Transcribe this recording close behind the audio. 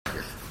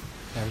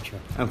Very true.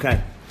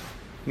 Okay.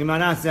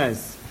 Gemara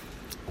says,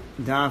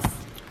 Daf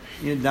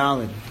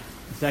Yud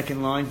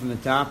second line from the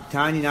top.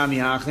 Tani nami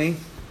hachi,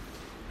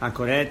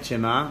 hakoret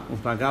shema,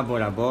 upaga bo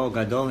rabo,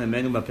 gadol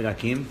hemenu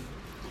b'perakim,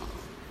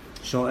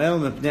 shoel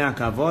mepnei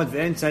hakavod,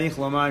 ve'en tzarich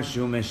lomar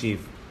shu meshiv.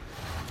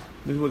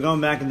 We're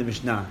going back in the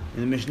Mishnah.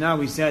 In the Mishnah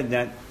we said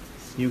that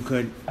you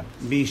could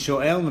be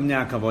shoel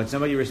mepnei hakavod.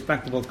 Somebody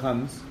respectable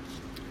comes,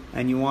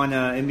 and you want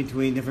to, in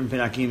between different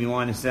perakim, you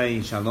want to say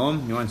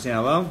shalom, you want to say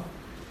hello.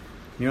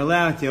 You're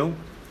allowed to.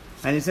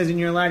 And it says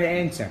you're allowed to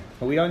answer.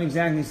 But we don't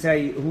exactly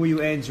say who are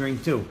you answering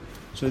to.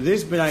 So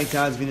this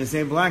B'raita is going to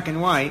say black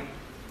and white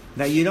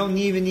that you don't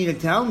even need to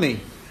tell me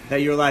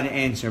that you're allowed to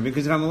answer.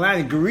 Because if I'm allowed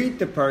to greet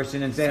the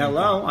person and say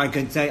hello, I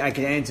can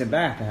answer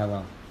back a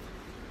hello.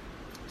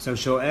 So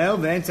sho'el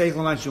ve'en tzarich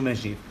lomar shu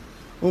meshiv.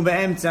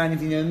 U'be'emtza, and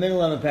if you're in the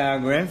middle of a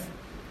paragraph,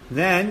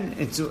 then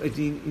it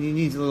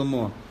needs a little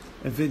more.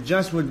 If it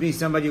just would be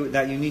somebody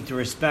that you need to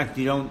respect,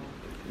 you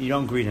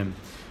don't greet him.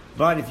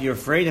 But if you're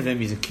afraid of him,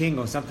 he's a king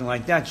or something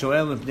like that, you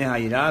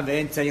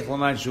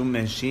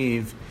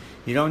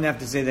don't have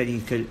to say that he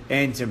could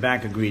answer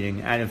back a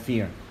greeting out of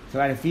fear.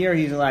 So out of fear,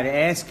 he's allowed to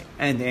ask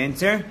and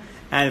answer.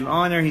 Out of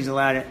honor, he's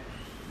not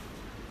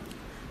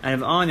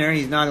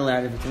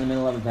allowed if it's in the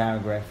middle of a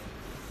paragraph.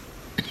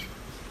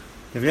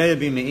 This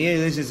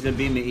is going to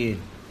be Me'ir.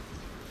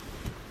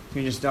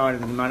 We just started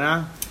the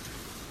Gemara.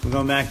 We're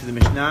going back to the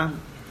Mishnah.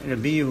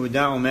 Rabbi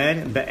Yehuda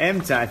Omer,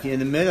 be'emtza, if you're in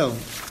the middle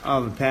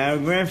of a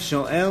paragraph,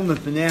 sho'el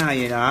mepnei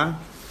hayirah,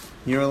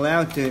 you're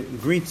allowed to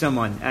greet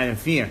someone out of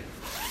fear.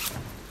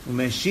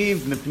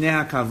 Umeshiv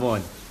mepnei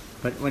hakavod.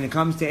 But when it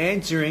comes to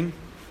answering,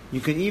 you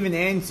can even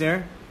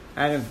answer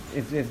out of,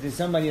 if there's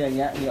somebody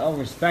that you owe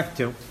respect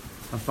to,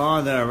 a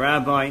father, a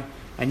rabbi,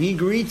 and he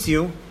greets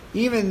you,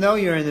 even though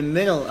you're in the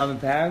middle of a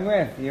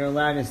paragraph, you're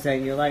allowed to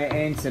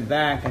answer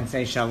back and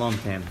say shalom to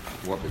him.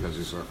 What, because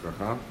he's a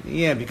chacham?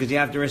 Yeah, because you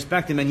have to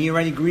respect him, and he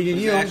already greeted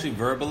you. Is it actually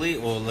verbally,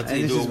 or let's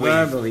say and do this a is wave?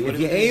 verbally. If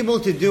you're able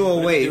to do a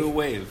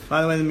wave.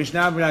 By the way, the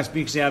Mishnah Berurah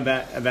speaks here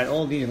about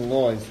all these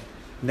laws.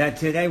 That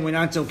today we're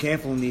not so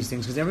careful in these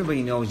things because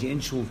everybody knows you're in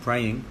shul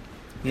praying.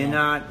 You're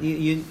not.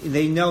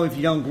 They know if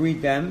you don't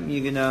greet them,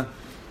 you're gonna.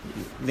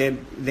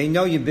 They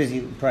know you're busy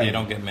praying. They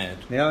don't get mad.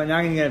 They're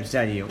not going to get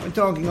upset at you. We're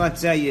talking,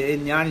 let's say, you're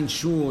not in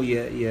shul,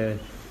 you're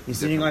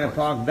sitting on a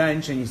park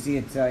bench and you see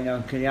it's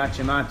Kriyat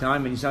Shema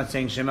time and you start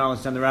saying Shema, all of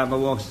a sudden the rabbi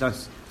walks,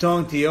 starts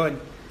talking to you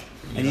and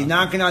he's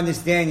not going to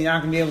understand, you're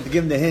not going to be able to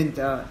give him the hint,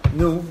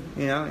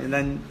 and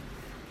then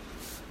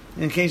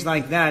in a case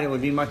like that, it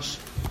would be much,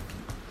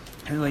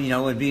 it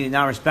would be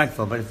not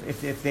respectful. But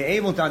if they're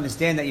able to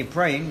understand that you're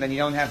praying, then you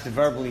don't have to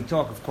verbally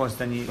talk, of course,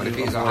 then you... But if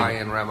he's a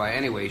high-end rabbi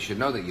anyway, you should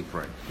know that you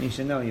pray. You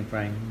should know you're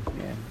praying,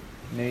 yeah.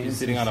 Maybe He's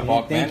sitting on a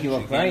park bench. Think you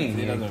were praying.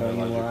 He doesn't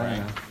realize you're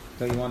praying.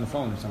 Thought you were on the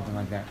phone or something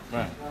like that.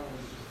 Right.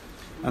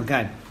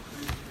 Okay.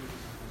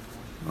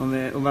 And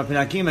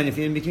if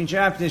you're in between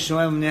chapters,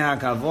 even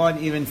out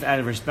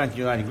of respect,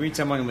 you're allowed to greet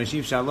someone,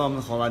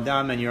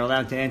 and you're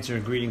allowed to answer a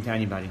greeting to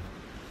anybody.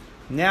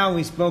 Now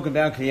we spoke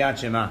about Kriyat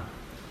Shema.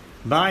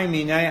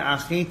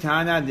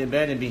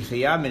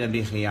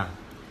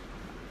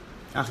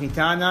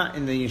 Achitana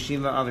in the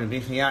yeshiva of Rabbi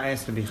Chia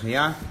asked Rabbi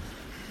Chia,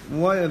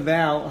 what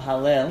about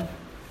Hallel?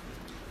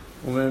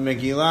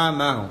 Megillah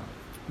Mahu.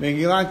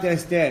 Megillat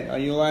Esther, are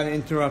you allowed to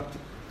interrupt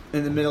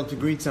in the middle to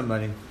greet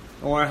somebody?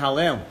 Or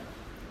Hallel?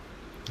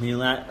 Are you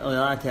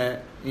allowed to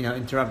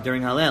interrupt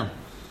during Hallel?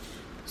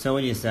 So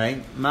what do you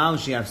say? Ma'u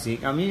shi'afsik.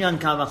 Aminyan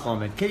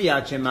kavachomet.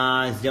 Kriyat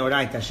Shema is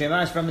deoraita.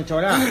 Shema is from the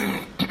Torah.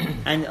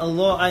 And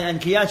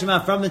Kriyat Shema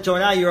from the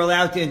Torah, you're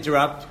allowed to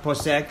interrupt.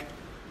 Posek.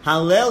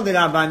 Hallel de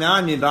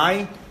Rabbanan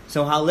mibai.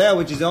 So Hallel,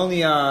 which is only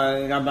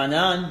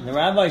Rabbanan, the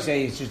rabbis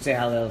say you should say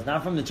Hallel. It's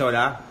not from the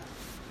Torah.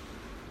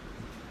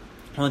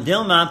 Even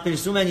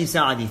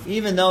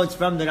though it's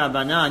from the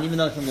Rabbanan, even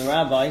though it's from the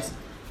rabbis,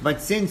 but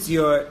since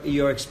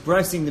you're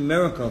expressing the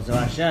miracles of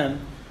Hashem,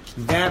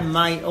 that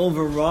might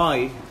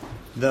override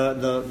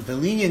the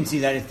leniency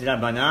that is the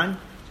Rabbanan,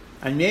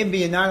 and maybe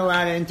you're not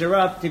allowed to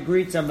interrupt to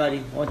greet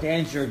somebody or to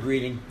answer a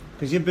greeting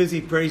because you're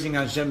busy praising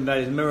Hashem about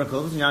His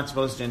miracles. You're not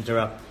supposed to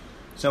interrupt.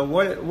 So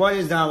what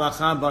is the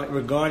halacha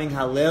regarding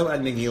Hallel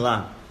and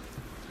Megillah?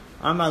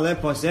 Amaleh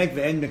posek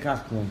ve'en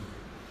bekach klum.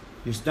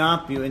 You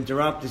stop, you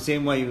interrupt the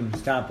same way you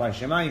stop by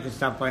Shema. You can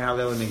stop by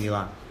Hallel and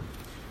Megillah.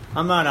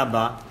 Amar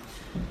Rabba,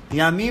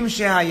 Yamim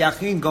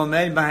shehayachid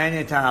gomer bahen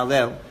et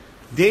Hallel.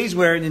 Days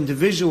where an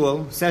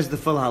individual says the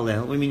full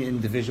Hallel. What do you mean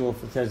individual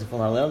says the full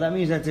Hallel? That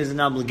means that there's an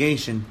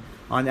obligation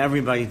on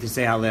everybody to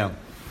say Hallel,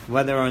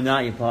 whether or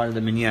not you're part of the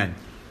minyan.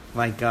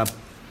 Like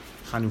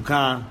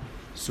Chanukah,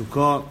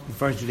 Sukkot, the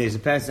first 2 days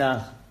of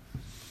Pesach.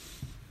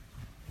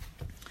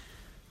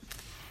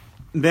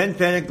 Ben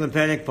perek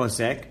leperek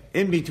posek.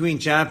 In between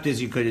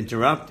chapters you could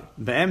interrupt.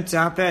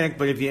 Be'emtza perek,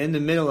 but if you're in the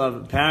middle of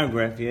a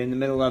paragraph, you're in the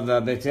middle of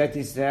Betzet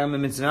Yisrael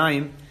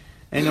Mitzrayim,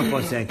 eno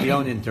posek, you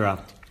don't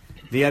interrupt.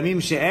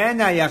 V'yamim she'en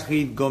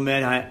ha'yachid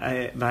gomer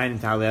b'hayin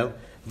Hallel.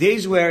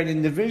 Days where an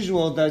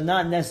individual is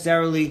not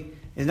necessarily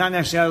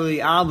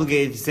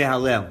obligated to say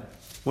Hallel.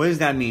 What does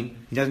that mean?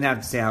 he doesn't have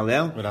to say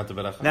Hallel. Without the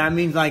beracha. That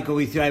means like what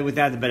we say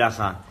without the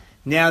beracha.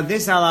 Now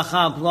this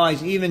halacha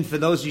applies even for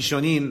those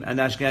Rishonim and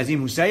Ashkenazim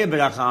who say a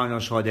beracha on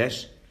Rosh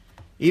Chodesh.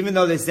 Even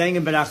though they're saying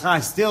a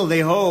beracha, still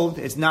they hold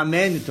it's not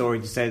mandatory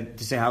to say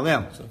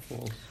Hallel.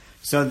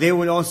 So they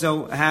would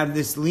also have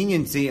this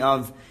leniency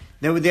of,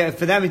 for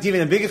them it's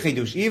even a bigger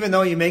chidush. Even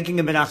though you're making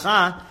a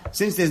beracha,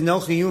 since there's no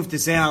chiyuv to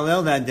say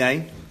Hallel that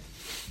day,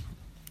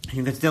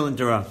 you can still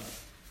interrupt.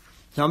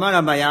 So Amar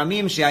Rabbi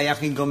Yamim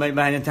she'ayachid gomer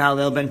b'hen et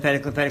Hallel ben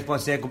perek leperek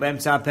posek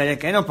u'be'emtza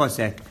perek eno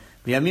posek.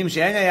 V'yamim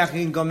she'en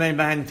ayachid gomer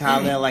b'hen et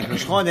Hallel like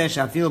Rosh Chodesh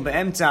afil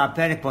be'emtza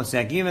perek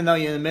posek. Even though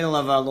you're in the middle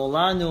of a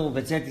Lolanu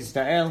v'tzet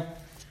Yisrael,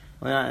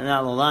 well,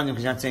 not Lolanu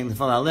because you're not saying the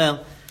full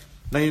Hallel,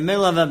 but in the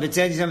middle of a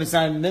b'tzet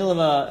Yisrael, in the middle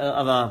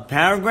of a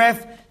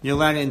paragraph, you're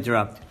allowed to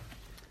interrupt.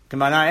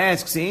 Gemara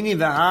asks, "Ini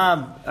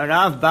v'hab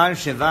Rav Bar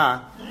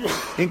Sheva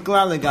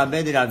ikla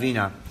legabed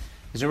Ravina."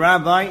 There's a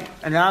rabbi,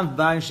 and Rav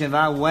Bar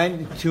Sheva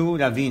went to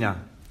Ravina.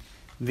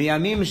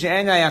 V'yamim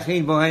she'en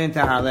hayachid bohen et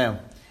Hallel.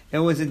 It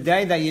was a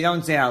day that you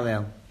don't say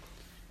Hallel.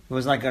 It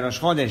was like a Rosh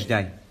Chodesh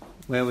day,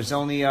 where it was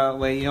only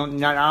where you're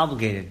not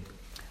obligated.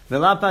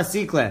 V'la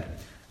pasikle.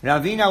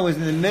 Ravina was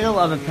in the middle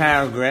of a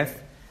paragraph,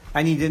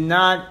 and he did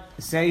not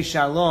say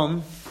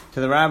shalom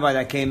to the rabbi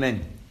that came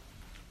in.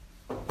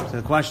 So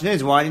the question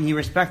is, why didn't he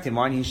respect him?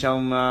 Why didn't he show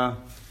him?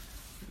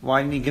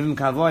 Why didn't he give him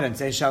kavod and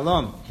say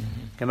shalom?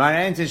 Gemara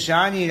answers,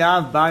 Shani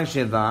Rav Bar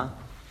Sheva.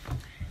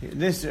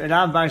 This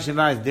Rav Bar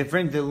Sheva is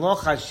different. The lo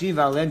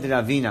chashiva led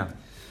Ravina.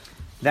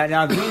 That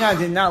Ravina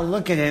did not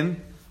look at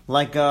him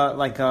like a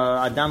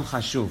Adam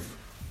Chashuv.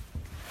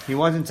 He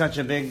wasn't such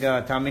a big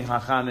Talmid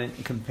Chacham in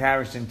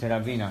comparison to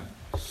Ravina.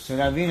 So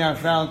Ravina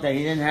felt that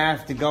he didn't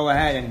have to go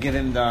ahead and give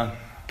him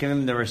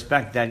the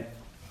respect that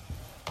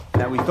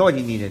we thought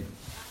he needed.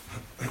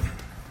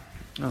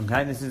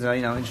 Okay, this is a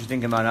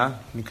interesting Gemara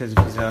because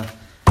he's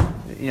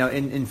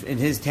in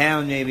his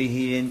town maybe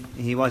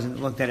he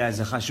wasn't looked at as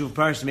a chashuv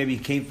person. Maybe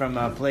he came from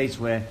a place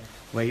where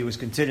he was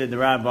considered the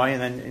rabbi,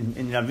 and then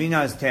in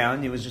Ravina's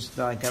town he was just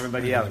like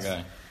everybody else.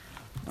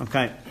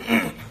 Okay.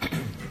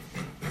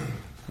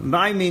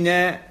 By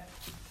mine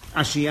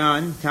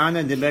ashiyan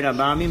tana deber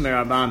abami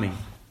merabami.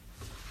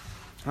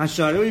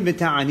 Hasharui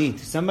b'ta'anit.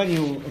 Somebody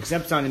who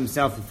accepts on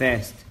himself a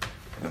fast.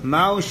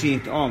 Ma'u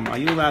shi'it'om. Are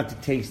you allowed to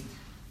taste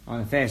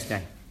on a fast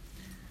day?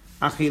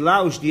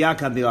 Achila ushdiya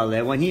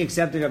kabilaleh. When he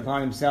accepted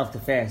upon himself to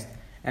fast,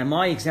 am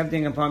I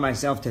accepting upon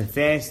myself to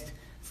fast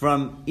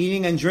from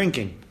eating and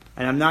drinking?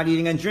 And I'm not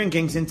eating and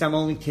drinking since I'm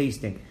only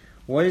tasting.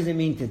 What does it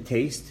mean to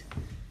taste?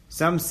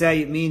 Some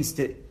say it means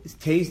to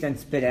taste and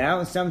spit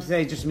out. Some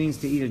say it just means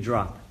to eat a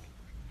drop,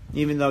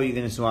 even though you're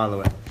going to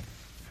swallow it.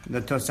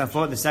 The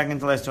Tosafot, the second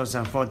to last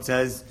Tosafot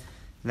says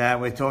that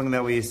we're talking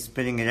about where you're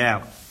spitting it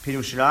out.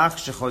 Pirush rach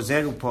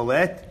shechozer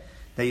upolet,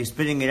 that you're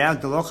spitting it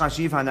out. Delo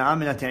chashiv hana'am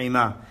min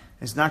ha'te'imah.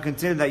 It's not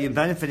considered that you're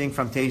benefiting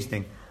from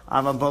tasting.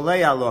 Aval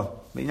bolei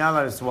alo, but you're not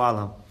allowed to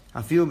swallow.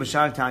 Afilu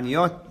b'shar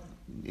ta'aniyot,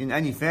 in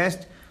any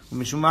fast,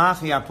 u'mishumach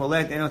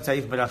ya'polet eno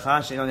tzarich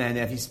beracha she'eno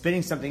neheneh. If he's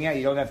spitting something out,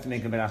 you don't have to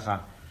make a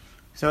beracha.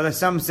 So there's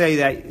some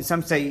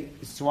say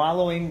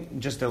swallowing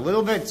just a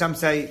little bit, some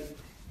say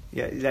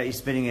that you're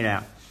spitting it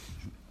out.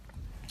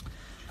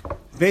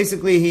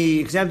 Basically, he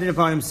accepted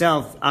upon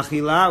himself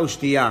achila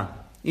u'shtiyah,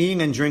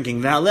 eating and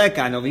drinking.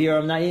 V'halekan, over here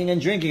I'm not eating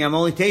and drinking, I'm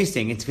only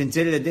tasting. It's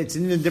considered, it's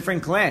in a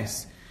different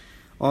class.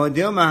 Or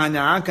dilma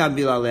hana'aka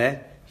bilaleh,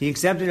 he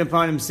accepted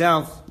upon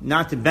himself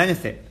not to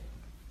benefit.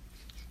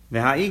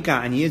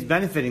 V'ha'ika, and he is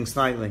benefiting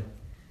slightly.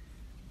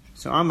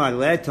 So amar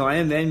le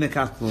to'em ve'en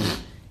mekach klum.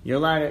 You're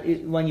allowed to,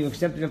 when you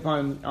accepted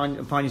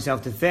upon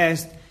yourself to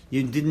fast,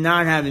 you did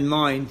not have in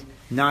mind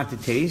not to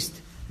taste.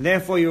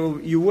 Therefore,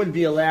 you would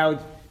be allowed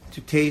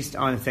to taste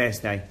on a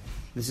fast day.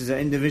 This is an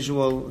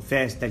individual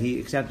fast that he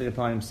accepted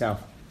upon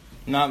himself.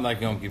 Not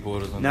like Yom Kippur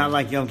or something. Not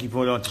like Yom Kippur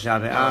or Rosh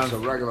Hashanah. It's a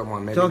regular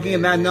one. Maybe talking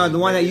about the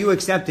one that you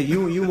accepted.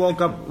 You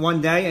woke up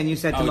one day and you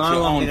said,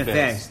 tomorrow I'm going to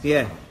fast.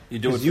 Yeah. You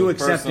do it you for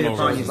accepted personal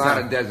upon It's yourself.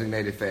 not a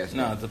designated fast.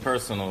 No, it's a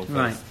personal fast.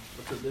 Right.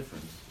 What's the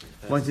difference?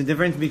 What's the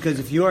difference? Because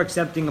if you're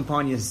accepting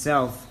upon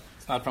yourself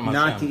It's not from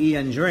not Hashem. to eat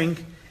and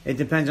drink, it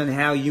depends on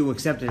how you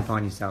accept it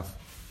upon yourself.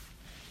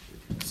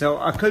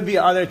 So it could be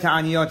other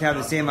ta'aniyot have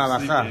the same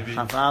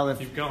halacha.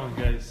 Keep going,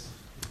 guys.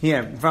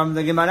 Here, from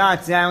the Gemara,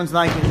 it sounds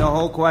like the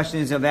whole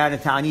question is about a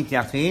ta'anit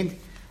yachid,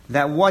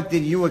 that what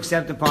did you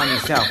accept upon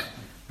yourself?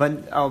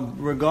 But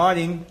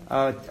regarding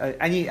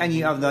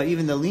any of the,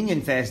 even the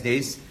lenient fast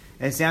days,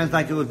 it sounds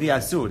like it would be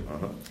asur.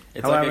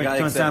 It's However, like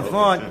a guy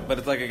Tosafot, but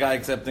it's like a guy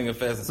accepting a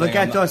fast and look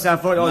saying, at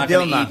Tosafot or I'm not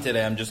going to Dilma. eat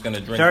today, I'm just going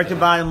to drink Start to today.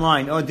 bottom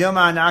line. O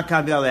Dilma an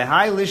akabileh.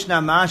 Hi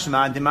lishna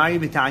mashma demari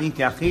b'ta'anit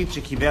yachid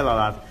shekibel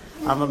alav.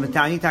 Ava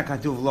b'ta'anit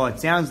hakatuv lo. It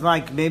sounds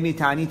like maybe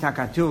ta'anit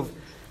hakatuv,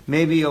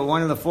 maybe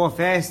one of the four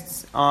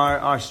fasts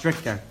are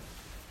stricter.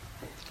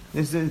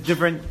 This is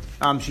different.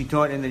 She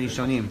taught in the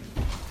Rishonim.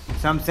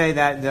 Some say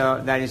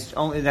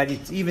that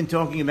it's even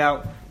talking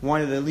about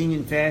one of the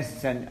lenient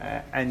fasts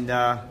and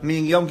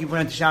meaning Yom Kippur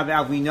and Tisha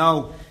B'Av. We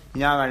know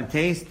you're not allowed to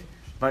taste,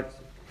 but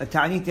a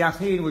ta'anit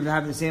yachid would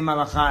have the same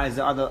halacha as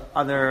the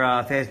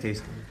other fast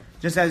days.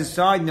 Just as a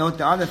side note,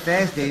 the other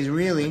fast days,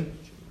 really,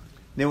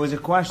 there was a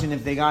question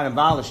if they got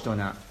abolished or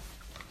not.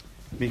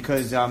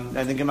 Because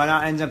the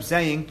Gemara ends up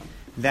saying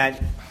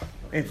that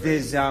if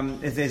there's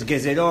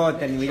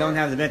gezerot and we don't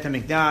have the Bet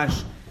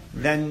HaMikdash,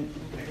 then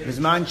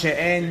Bizman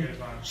she'en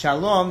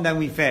shalom, then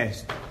we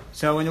fast.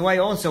 So in a way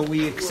also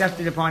we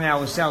accepted upon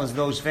ourselves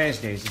those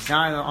fast days. It's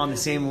not on the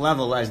same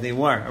level as they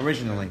were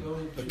originally.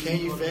 But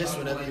can't you fast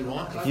whenever you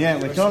want? Yeah,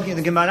 we're talking,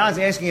 the Gemara is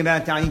asking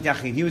about Ta'anit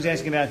Achid. He was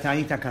asking about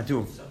Ta'anit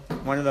HaKatuv,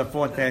 one of the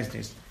 4 fast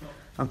days.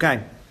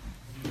 Okay,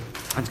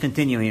 let's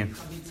continue here.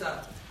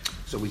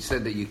 So we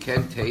said that you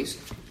can taste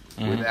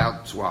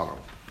without swallow.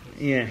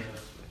 Yeah.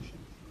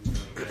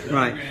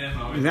 Right.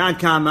 V'ad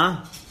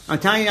kama.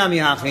 Atani nami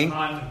hachi.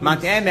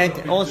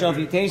 Mat'emet. Also, if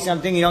you taste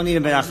something, you don't need a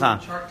beracha.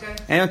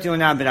 Enot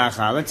yonah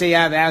beracha. Let's say you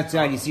have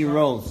outside, you see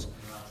rolls.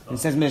 It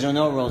says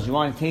mezonot rolls. You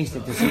want to taste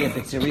it to see if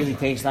it really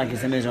tastes like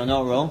it's a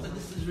mezonot roll.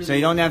 So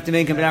you don't have to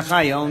make a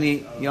beracha.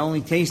 You're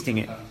only tasting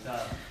it.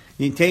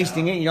 You're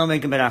tasting it. You don't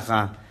make a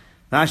beracha.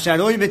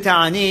 V'asharui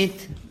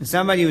b'ta'anit.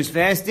 Somebody who's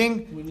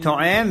fasting,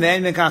 to'em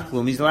ve'en mekach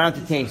klum. He's allowed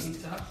to taste.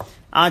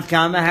 Ad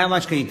kama. How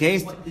much can he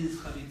taste?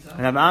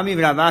 Rav Ami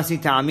v'Rav Asi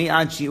ta'ami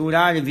ad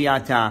shi'ura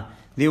revi'ata.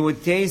 They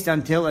would taste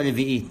until a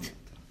revi'it.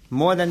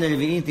 More than a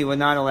revi'it, they were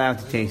not allowed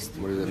to taste.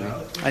 What does that mean?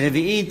 A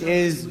revi'it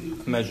is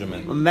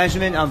Measurement. a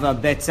measurement of a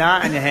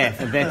betzah and a half.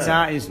 A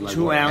betzah is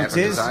 2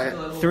 ounces,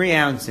 3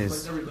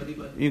 ounces.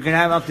 You can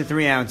have up to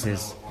 3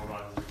 ounces.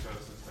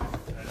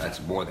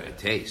 That's more than a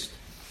taste.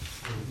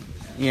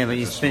 Yeah, but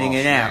you're spitting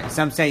it out.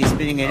 Some say you're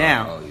spitting it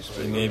out. Oh, you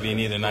spit. Maybe you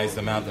need a nice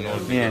amount in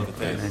order to Yeah. get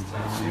the taste.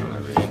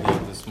 You can't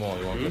do it small,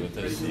 you won't get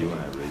the taste.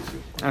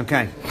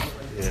 Okay.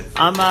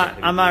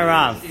 Amar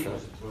Rav.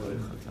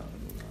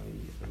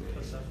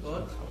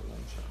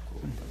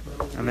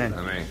 Amen.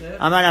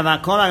 Amar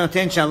Rav, kol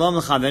hanoten shalom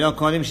l'chavero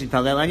kodem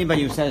shitpalel.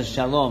 Anybody who says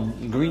shalom,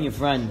 you greet your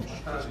friend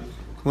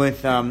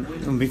with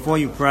before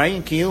you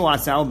pray. Kilu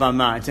asa'u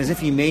bama. It's as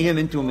if you made him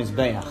into a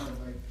mizbeach.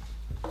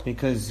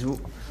 Because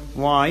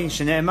why?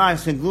 Shne'emar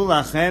chidlu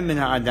lachem min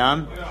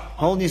ha'adam.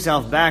 Hold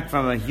yourself back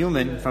from a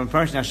human, from a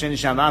person. Asher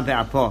neshama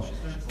be'apo.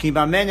 Ki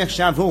bameh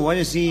nechshav hu. What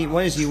is he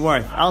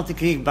worth? Al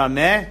tikrik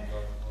bameh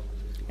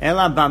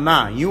ela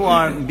bama. You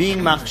are being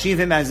machshiv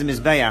him as a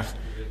mizbeach.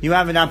 You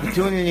have an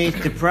opportunity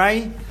to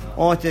pray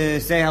or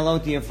to say hello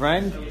to your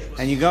friend,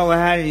 and you go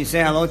ahead and you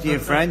say hello to your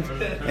friend.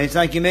 It's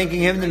like you're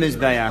making him the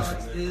mizbeach.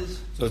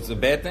 So it's a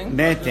bad thing?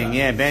 Bad thing,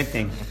 yeah, bad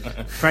thing.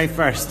 Pray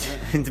first.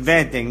 It's a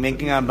bad thing,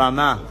 making a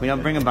bama. We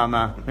don't bring a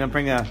bama. We don't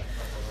bring a...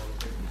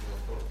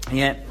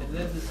 Yeah.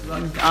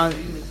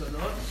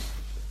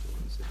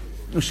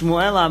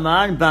 Shmuel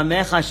Amar,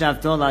 bameh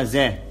chashavto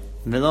lazeh,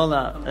 v'lo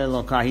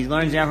la'elokah. He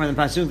learns out from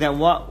the pasuk that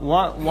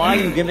why are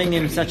you giving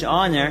him such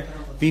honor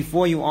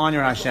before you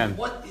honor Hashem?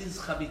 What is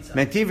chavitza?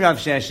 Metiv Rav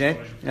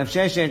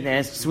Sheshet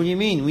asks, what do you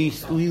mean? We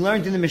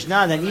learned in the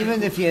Mishnah that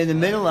even if you're in the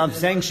middle of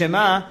saying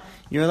Shema,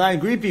 you're allowed to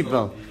greet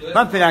people. So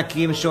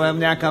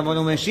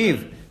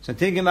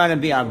Tigim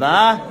Arabi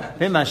Abba,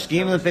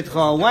 B'mashkim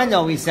L'pitcho. When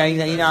are we saying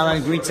that you're not allowed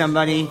to greet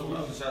somebody?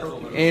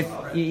 If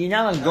you're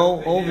not allowed to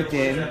go over to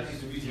him,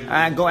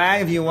 go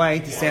out of your way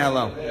to say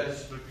hello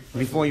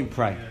before you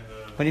pray.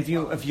 But if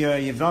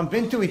you bump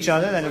into each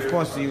other, then of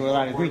course you're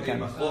allowed to greet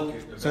them.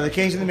 So the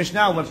case of the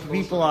Mishnah, when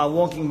people are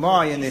walking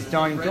by and they're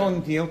starting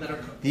talking to you,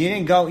 you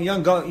didn't go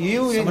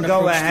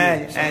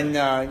ahead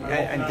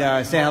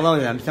and say hello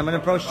to them. Someone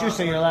approached you,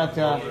 so you're allowed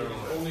to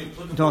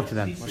talk to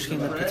them. Mashkim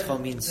L'pitcho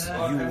means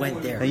you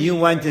went there. So you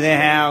went to their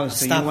house.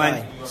 So Stop you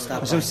went. by.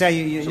 Stop So by. say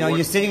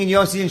you're sitting in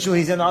Yossi and Shul.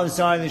 He's on the other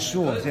side of the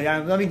shul. So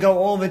let me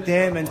go over to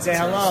him and say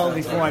hello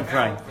before I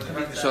pray.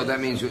 So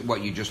that means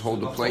what? You just hold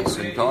the place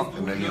and talk,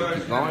 and then you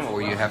keep going,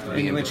 or you have to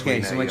be In which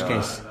between case? a, In which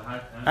case?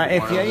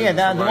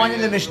 The one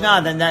in the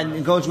Mishnah, then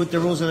that goes with the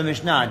rules of the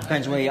Mishnah. It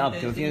depends where you're up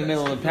to. If you're in the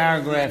middle of the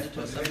paragraph,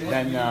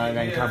 then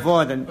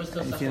kavod, and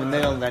if you're in the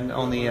middle, then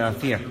only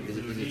fear. Is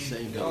it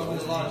saying that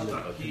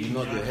you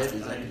nod your head?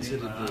 Is that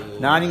considered?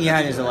 Nodding your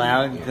head is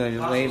allowed. Good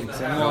wave. It's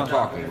No more.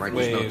 talking, right?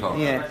 There's no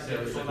talking. Yeah,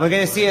 we're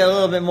going to see it a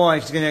little bit more.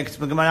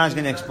 The Gemara is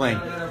going to explain.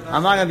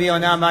 Amar Rabbi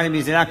Yonah, Amar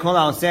Rabbi Zera, Kol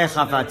ha'oseh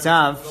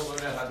chafatzav.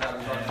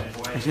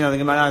 Actually, no, the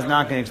Gemara is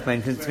not going to explain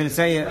because it's going to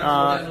say.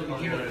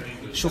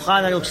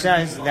 Shulchan Aruch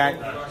says that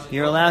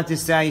you're allowed to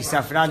say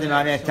Safra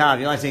Demareh Tav.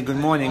 You're allowed to say good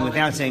morning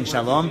without saying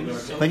Shalom.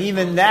 But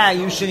even that,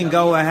 you shouldn't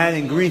go ahead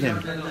and greet him.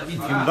 If you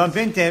bump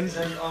into him,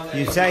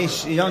 you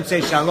don't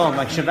say Shalom.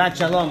 Like Shabbat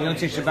Shalom, you don't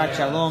say Shabbat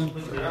Shalom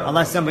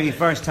unless somebody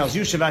first tells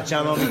you Shabbat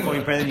Shalom before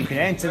you pray. Then you can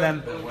answer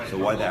them. So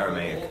why the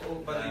Aramaic?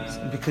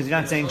 Because you're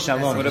not saying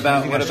Shalom. What You're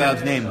about using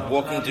Hashem's name?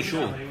 walking to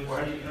shul?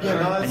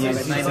 And you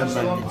see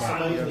somebody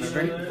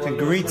to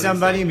greet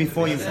somebody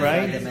before you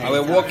pray. I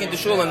was walking to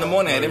shul in the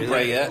morning. I didn't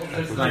pray yet.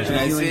 So And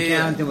I you see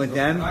encounter with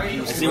them.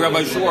 I see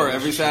Rabbi Shor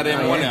every Saturday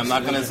morning. I'm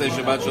not going to say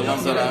Shabbat Shalom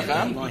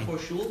Zaracham.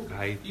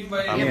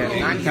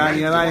 Yeah,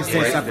 you're allowed to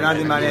say Safra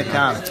Demareh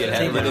Tav.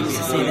 But if you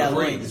Say that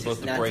line, you're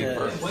supposed to not pray to-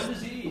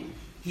 first.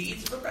 He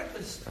eats for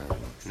breakfast.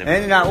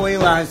 אין ראוי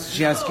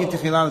שיזכיר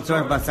תחילה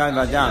לצורך בשר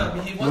ודם.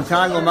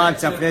 מותר לומר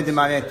ספרי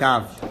דמראה תו.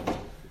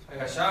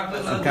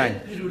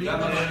 Okay.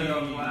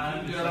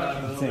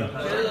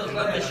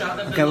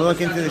 Okay, we'll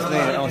look into this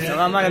later. Also,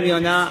 Amar Rabbi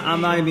Yonah,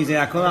 Amar Rabbi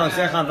Zera, Kol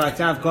ha'osecha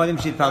v'atzav kodem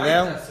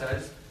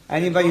shitpalel.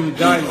 Anybody who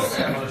does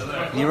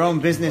your own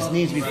business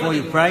needs before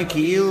you pray,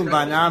 ki'ilu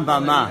bana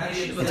bama.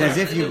 It's as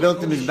if you built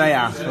the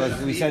mizbeach,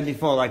 like we said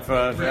before, like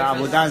for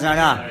avodah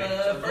zarah.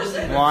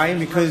 Why?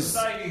 Because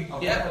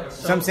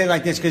some say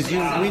like this, because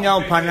we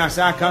know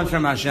parnasah comes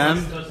from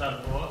Hashem,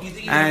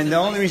 and the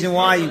only reason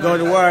why you go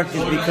to work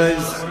is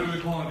because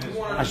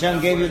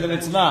Hashem gave you the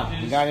mitzvah.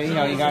 You gotta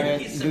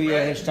do your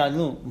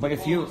hishtadlut. But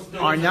if you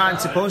are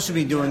not supposed to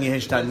be doing your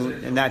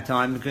hishtadlut in that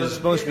time because you're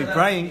supposed to be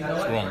praying,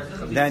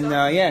 then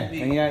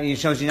it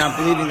shows you're not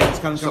believing that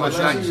it comes from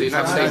Hashem. So you're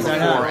not saying before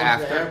or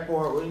after?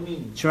 What do you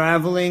mean?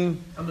 Traveling.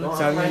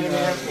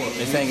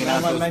 They're saying you're not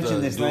I supposed mentioned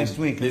to this do last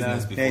week.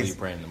 business before days. you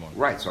pray in the morning.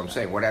 Right, so I'm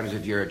saying, what happens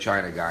if you're a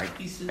China guy,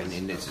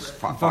 and this is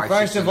five,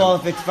 First 6 of all,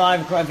 if it's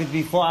 5 o'clock, if it's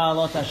before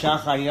Alot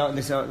HaShachar,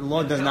 this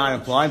law does not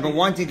apply. But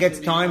once it gets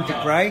time to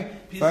pray,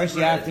 first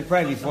you have to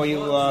pray before you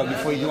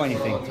do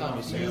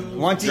anything.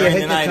 Once you During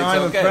hit the the night, time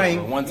it's of okay. praying,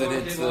 But once it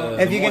hits,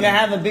 if you're going to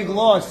have a big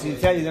loss,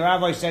 the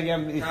rabbi said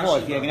before,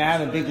 if you're going to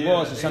have a big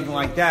loss or something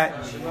like that,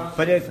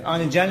 but if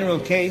on a general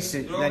case,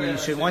 then you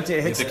should, once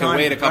it hits If it time can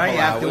wait to a couple pray, you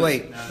have to hours.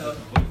 wait.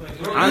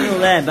 אמרו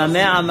לה,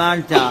 במה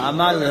אמרת?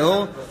 אמר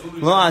לו,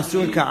 לא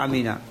אסור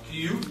כאמינה.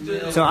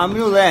 So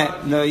אמרו לה,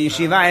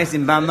 לישיבה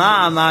עשרים,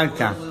 במה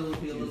אמרת?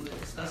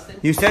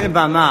 You said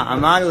במה,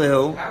 אמר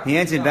לו, he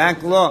answered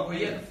back, לא.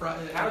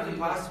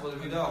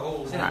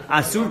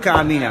 אסור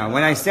כאמינה.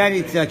 When I said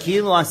it's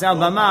כאילו אסר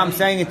במה, I'm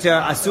saying it's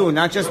אסור,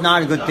 not just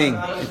not a good thing.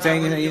 It's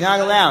saying you're not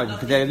allowed.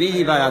 כדרבי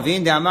דיבר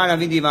אבין, דאמר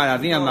רבי דיבר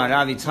אבין, אמר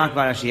רב יצחק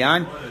בר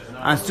אשיין,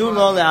 אסור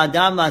לו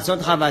לאדם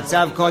לעשות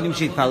חבצב קודם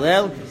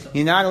שיתפלל.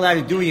 You're not allowed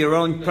to do your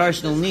own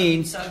personal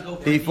needs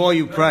before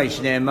you pray.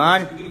 שנאמר,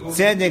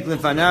 צדק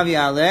לפניו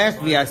יהלך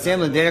ויעשה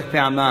לדרך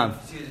פעמיו.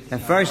 And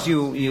first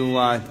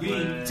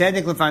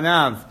tzedek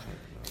לפניו.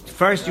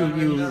 First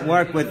you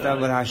work with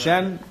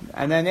Hashem,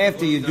 and then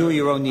after you do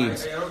your own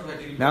needs.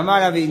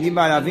 ואמר רבי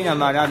דיבר אבין,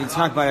 אמר רב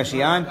יצחק בר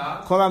אשיין,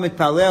 כל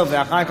המתפלל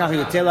ואחר כך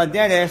יוצא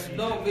לדרך,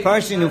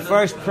 person who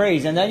first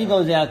prays and then he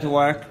goes out to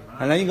work,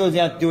 and then he goes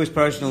out to do his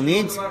personal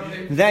needs,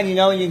 then you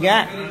know what you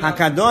get?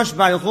 HaKadosh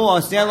Baruch Hu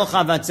oseh lo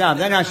chavatzav.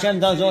 Then Hashem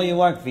does all your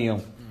work for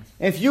you.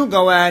 If you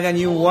go out and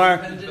you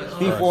work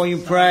before you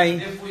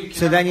pray,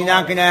 so then you're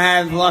not going to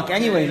have luck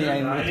anyway in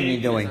everything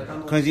you're doing.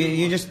 Because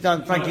you just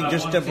don't think you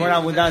just put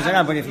out with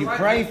Azara. But if you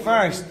pray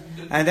first,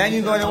 and then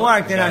you go to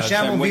work, then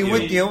Hashem will be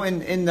with you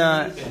in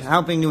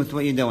helping you with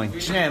what you're doing.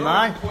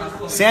 Shneimar,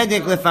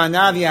 Tzedek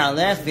lefanav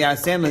ya'alech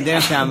v'yasem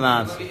l'derech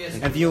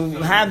ta'amav. If you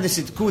have the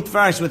sitkut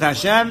first with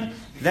Hashem,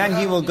 then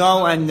he will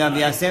go and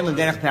v'yasem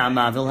l'derech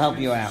ta'amav. He'll help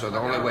you out. So the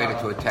only way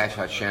to attach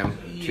Hashem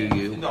to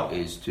you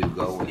is to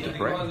go and to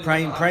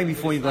pray. Pray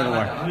before you go to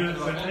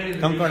work.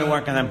 Don't go to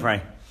work and then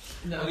pray.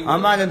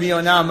 Amar Rabbi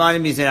Yonah, Amar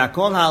Rabbi Zera,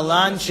 Kol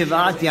halan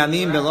shivat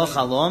yamim belo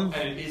chalom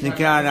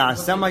nikra ra.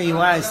 Somebody who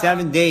has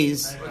 7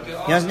 days,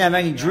 he doesn't have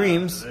any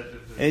dreams,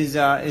 is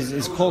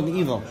called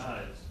evil.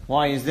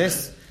 Why is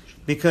this?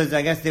 Because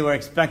I guess they were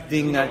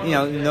expecting,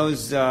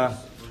 those.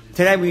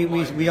 Today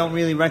we don't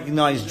really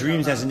recognize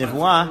dreams as a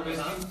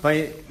nivuah, but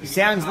it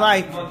sounds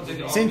like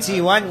since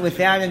he went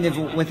without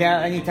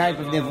any type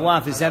of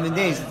nivuah for 7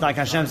 days, it's like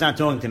Hashem's not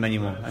talking to him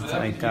anymore. That's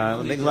like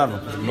a big level.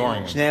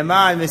 Ignoring him.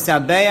 Shneimar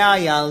v'sabeya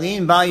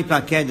yalin bal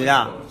yipaked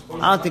ra.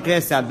 Al tikre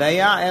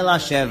sabeya ela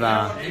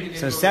sheva.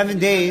 So 7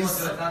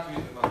 days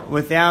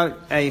without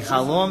a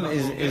chalom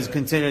is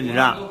considered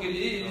ra.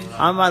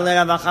 Amar le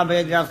Rav Acha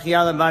ben Rav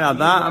Chia le bar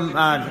Abba,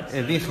 Amar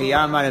Rabbi Chia,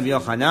 Amar Rabbi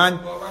Yochanan,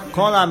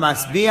 Kol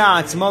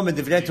ha-masbiya atzmo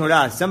b'divrei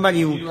Torah.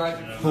 Somebody who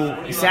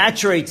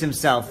saturates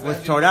himself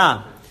with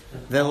Torah,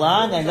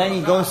 Velan, and then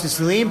he goes to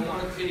sleep,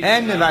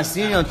 and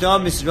Mevasrin oto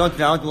b'sirot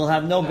ve'ot will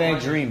have no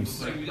bad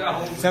dreams.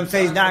 Some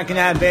say he's not going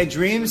to have bad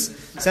dreams.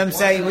 Some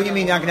say, what do you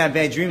mean not going to have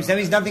bad dreams? That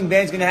means nothing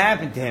bad is going to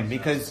happen to him,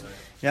 because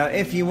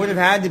if he would have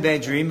had the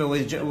bad dream, it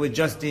would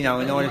just, in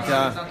order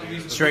to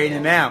straighten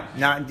him out.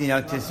 Not,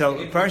 so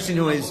a person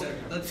who is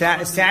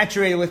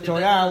saturated with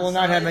Torah will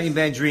not have any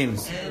bad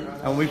dreams.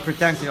 And we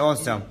protect it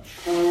also.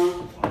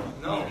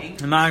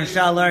 The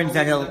Maharsha learns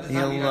that he'll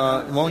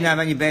won't have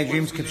any bad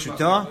dreams,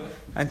 kipshuto,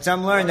 and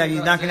some learn that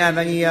he's not going to have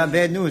any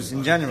bad news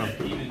in general.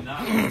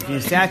 If you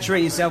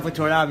saturate yourself with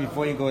Torah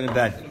before you go to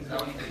bed.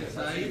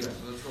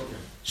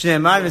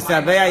 Shneimar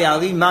v'sabeya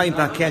yalin mal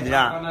yipaked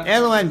ra.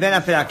 Elohen ben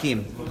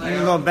ha-perakim. Let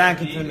me go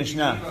back into the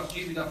Mishnah.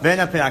 Ben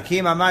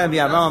ha-perakim, amar Rabbi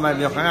Abahu, amar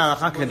Rabbi Yochanan,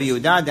 alachak Rabbi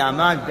Yehuda,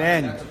 da'amar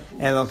ben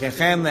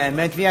Elokechem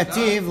le'emet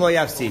v'yativ lo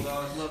yafsik.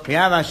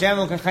 V'yav Hashem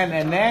Elokechem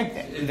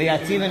emet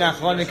v'yativ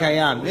v'nachron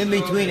v'kayam. In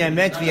between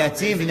emet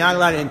v'yativ, you're not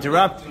allowed to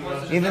interrupt,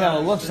 even though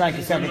it looks like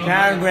a separate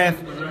paragraph,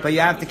 but you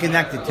have to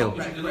connect it to.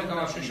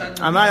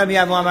 Amar Rabbi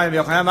Abahu, amar Rabbi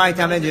Yochanan, amar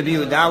itamed Rabbi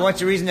Yehuda. What's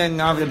the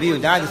reasoning of Rabbi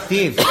Yehuda? The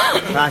thief.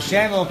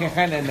 V'Hashem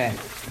Elokechem emet.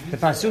 The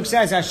pasuk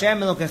says Hashem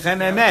Elokechem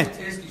emet.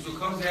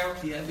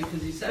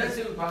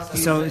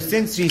 So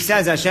since he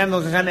says Hashem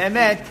Elokechem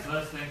emet,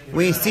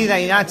 we see that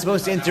you're not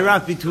supposed to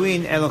interrupt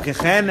between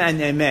Elokechem and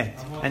emet.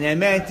 And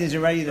Emet is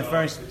already the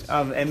first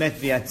of Emet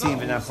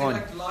v'Yatziv and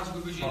Achon.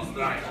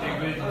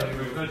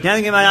 Now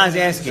the Gemara is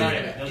asking,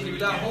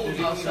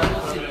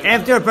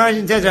 after a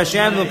person says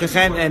Hashem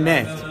Lokachem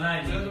Emet,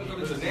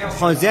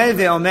 Chozel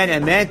ve'omer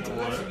Emet,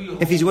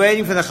 if he's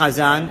waiting for the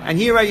Chazan, and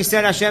he already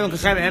said Hashem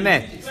Lokachem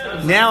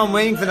Emet, now I'm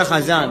waiting for the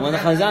Chazan. When the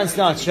Chazan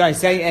starts, should I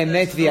say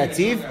Emet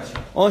v'Yatziv,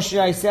 or should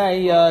I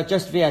say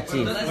just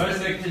v'Yatziv?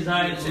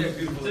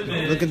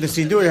 Look at the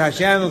Sidur,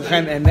 Hashem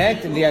Lokachem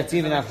Emet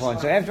v'Yatziv and Achon.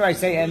 So after I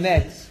say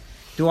Emet,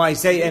 do I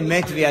say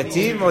Emet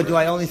v'Yatziv, or do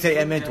I only say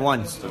Emet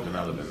once?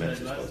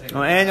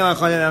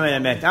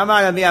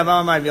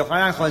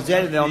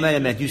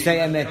 You say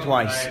Emet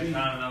twice.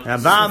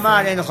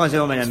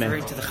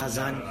 Referring to the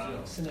Chazan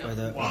or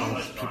the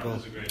people.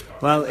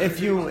 Well, if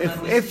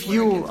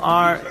you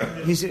are,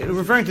 he's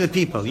referring to the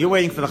people. You're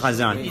waiting for the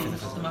Chazan,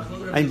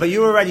 but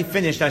you already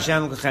finished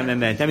Hashem Lokachem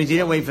Emet. That means you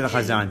didn't wait for the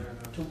Chazan.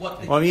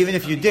 Or even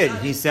if you did,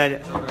 he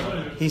said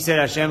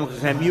Hashem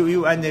Lokachem.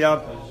 You ended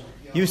up.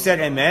 You said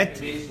Emet.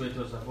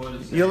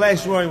 Your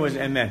last word was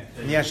Emet.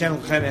 Hashem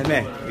Lokachem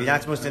Emet. You're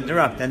not supposed to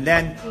interrupt. And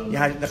then you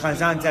had the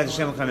Chazan said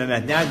Hashem Lokachem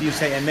Emet. Now do you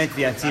say Emet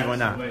v'Yatziv or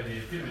not?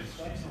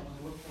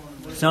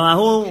 So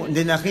Ahu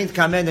did Nachit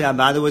Kamed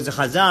Rabbah. There was a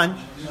Chazan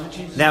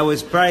that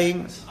was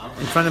praying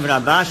in front of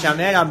Rabbah.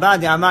 Shamer Rabbah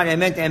de Amar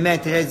Emet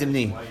Emet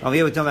Terezimni. Over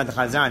here we're talking about the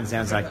Chazan.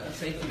 Sounds like.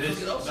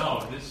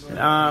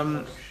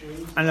 I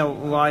don't know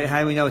why. How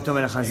do we know we're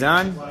talking about the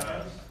Chazan?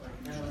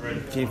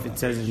 See if it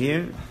says it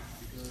here.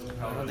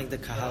 I don't think the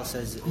Kahal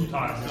says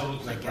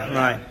like that.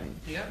 Right.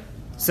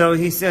 So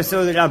he says.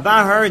 So the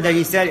Rabbah heard that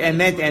he said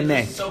Emet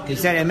Emet. He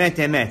said Emet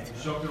Emet.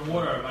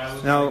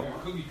 No.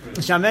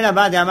 Shamer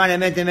Rabbah de Amar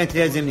Emet Emet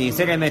Terezimni. He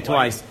said Emet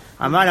twice.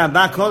 Amar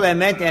Rabbah Kol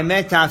Emet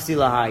Emet Tafsi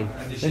Lahai.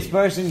 This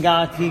person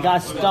got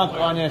stuck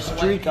on a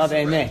streak of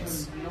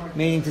Emets,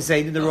 meaning to say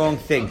he did the wrong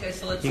thing.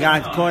 He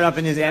got caught up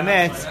in his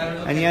Emets,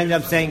 and he ended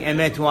up saying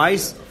Emet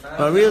twice,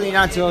 but really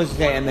not supposed to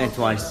say Emet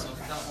twice.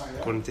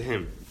 According to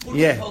him.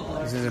 Yeah,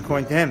 this is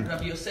according to him.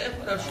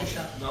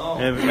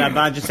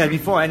 Rabbi just said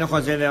before, Eno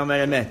Chozel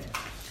ve'omer Emet.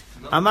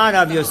 Amar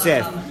Rav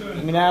Yosef.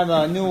 I'm going to have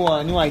a new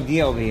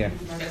idea over here.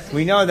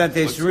 We know that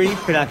there's 3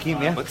 Perakim,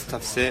 yeah? What's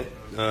Tafseh?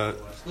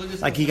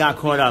 Like he got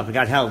caught up, he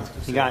got held.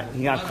 He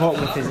got caught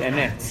with his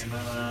Emet.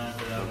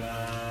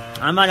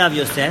 Amar Rav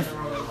Yosef.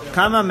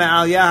 Kama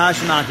me'aliyah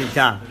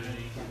hashmatita.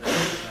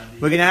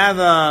 We're going to have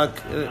a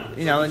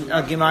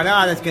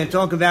Gemara that's going to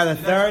talk about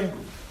the 3rd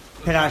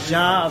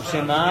Parasha of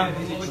Shema,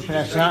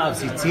 Parasha of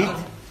Tzitzit.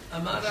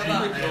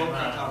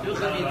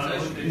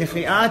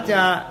 Nechi'ata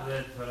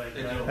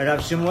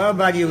Rav Shemuel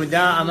bar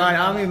Yehuda Amar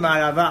Ami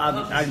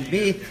Ma'arava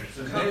Albit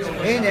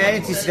in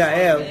Eretz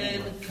Yisrael.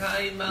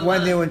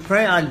 When they would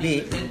pray on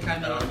beat,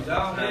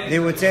 they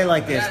would say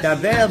like this: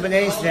 Daber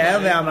b'nei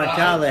Yisrael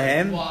ve'amarta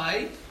lehem.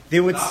 They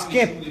would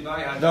skip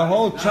the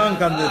whole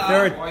chunk of the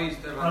 3rd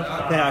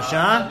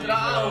parasha,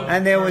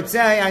 and they would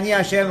say, Ani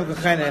Hashem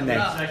Lokachem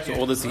Emet. So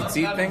all the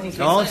tzitzit things?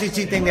 The whole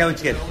tzitzit thing they would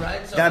skip.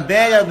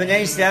 Daber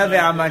b'nei Yisrael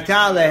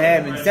ve'amarta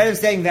lehem. Instead of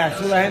saying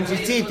ve'asu lehem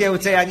tzitzit, they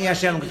would say, Ani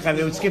Hashem Lokachem.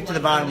 They would skip to the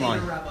bottom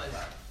line.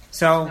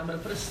 So,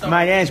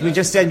 my ask, we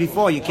just said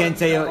before, you can't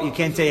say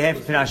half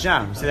a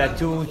parasha. We said that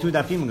two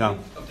dafim ago.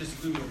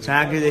 So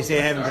how could they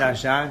say half a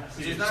parasha?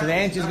 So the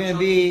answer is going to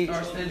be,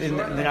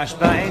 the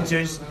Rashba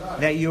answers,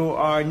 that you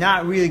are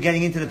not really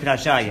getting into the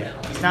parasha yet.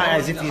 It's not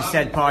as if you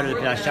said part of the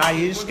parasha,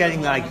 you're just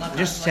getting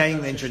just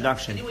saying the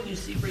introduction.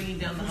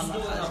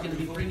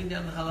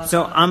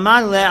 So,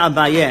 Amar le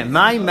Abaye,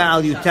 my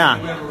ma'al yuta.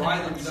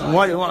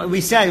 What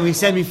we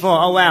said before,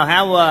 oh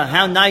wow,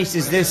 how nice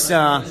is this,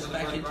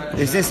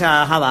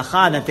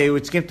 halacha that they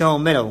would skip the whole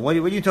middle? What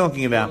are you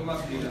talking about?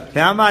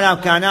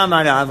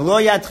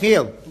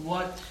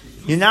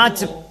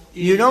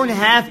 You don't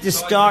have to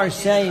start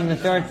saying the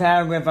 3rd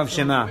paragraph of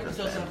Shema.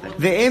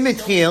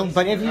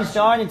 But if you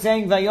started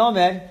saying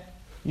Vayomer,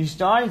 you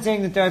started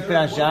saying the 3rd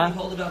parasha,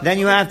 then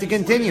you have to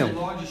continue.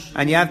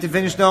 And you have to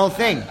finish the whole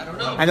thing.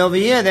 And over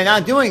here, they're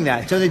not doing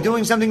that. So they're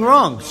doing something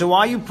wrong. So why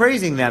are you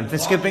praising them for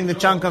skipping the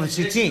chunk of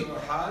tzitzit?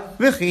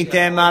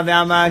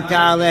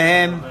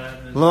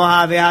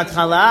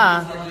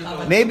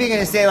 Maybe you're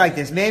going to say like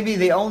this. Maybe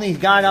they only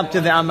got up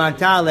to the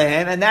Amarta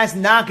Lehem, and that's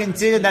not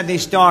considered that they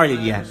started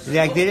yet.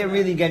 Like they didn't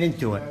really get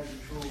into it.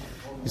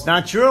 It's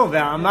not true.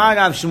 Ve'amar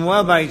Rav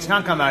Shmuel bar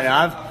Yitzchak amar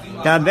Rav,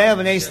 Daber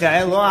b'nei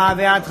Yisrael lo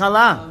havei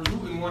atchala.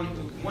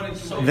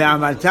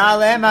 Ve'amarta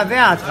lehem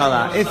havei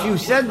atchala. If you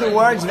said the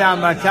words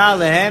ve'amarta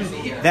lehem,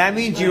 that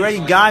means you already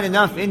got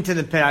enough into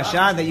the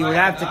parasha that you would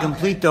have to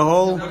complete the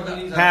whole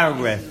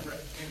paragraph.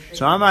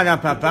 So Amar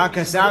Rav Papa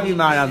Kasavi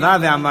Marava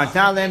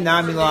ve'amarta lehem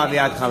nami lo havei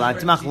atchala.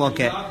 It's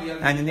machloket.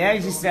 And in the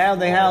Eretz Yisrael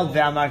they held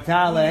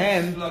ve'amarta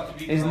lehem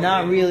is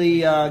not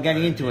really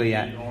getting into it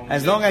yet.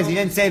 As long as he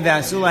didn't say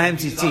ve'asu lahem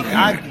tzitzit.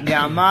 Ad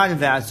ve'amar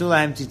ve'asu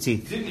lahem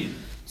tzitzit.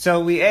 So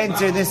we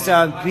answer this,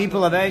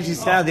 people of Eretz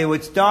Yisrael, they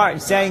would start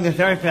saying the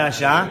 3rd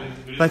parasha,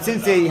 but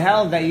since they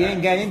held that you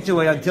didn't get into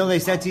it until they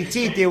said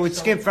tzitzit, they would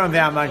skip from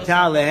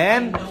ve'amarta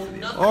lehem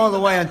all the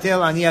way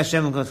until Ani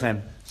Hashem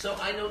Lokachem.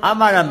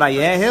 Amar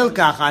Abaye,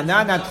 Hilkach,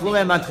 Anan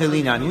Atchule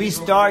Matchilinan. We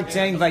start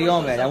saying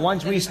Vayomer. And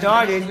once we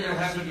started,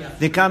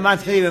 the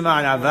Kamatchili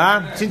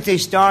B'Marava, since they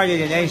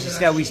started and they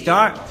said we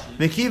start,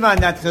 Mekiva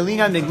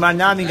Natchilinan Migmar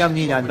Nami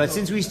Gamninan. But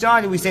since we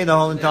started, we say the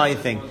whole entire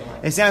thing.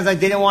 It sounds like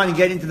they didn't want to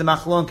get into the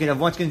machlonkin of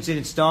what's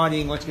considered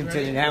starting, what's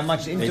considered how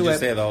much into They just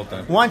say the whole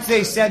thing. Once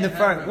they said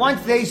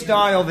once they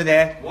start over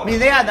there, I mean,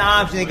 they had the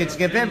option, they could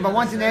skip it, but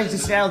once in the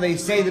Eretz they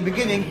say the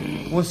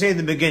beginning, we'll say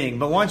the beginning.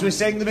 But once we're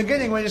saying the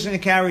beginning, we're just going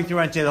to carry through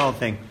and say the whole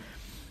thing.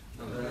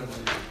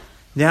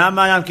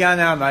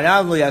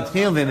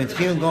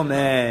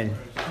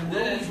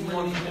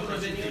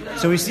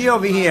 So we see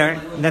over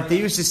here that they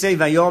used to say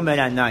Vayomer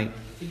at night.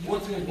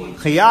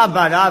 Chiyah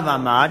Barav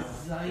Amar,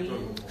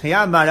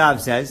 Chiyah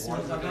Barav says,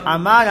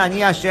 Amar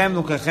Ani Hashem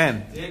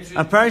Lukachem.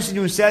 A person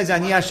who says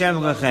Ani Hashem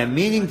Lukachem,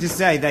 meaning to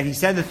say that he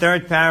said the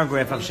third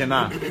paragraph of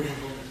Shema.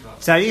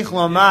 Tzarich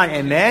Lomar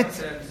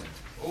Emet.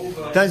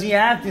 Does he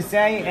have to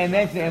say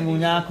Emet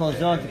ve'emunah kol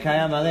zot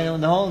kayam aleinu,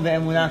 the whole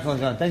ve'emunah kol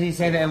zot? Does he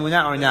say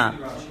ve'emunah or not?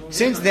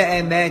 Since the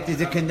Emet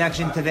is a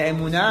connection to the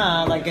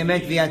emunah, like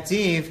Emet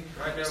v'yativ,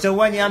 so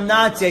when I'm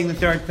not saying the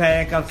third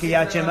parak of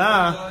Kriyat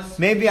Shema,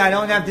 maybe I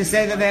don't have to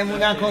say the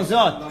ve'emunah kol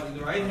zot.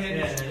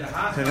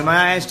 So the Gemara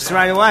asks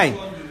right away.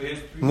 The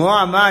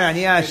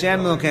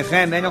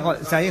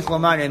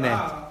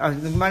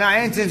Gemara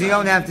answers you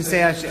don't have to say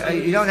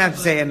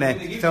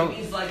emet. So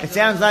it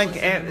sounds like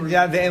the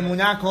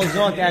emunah kol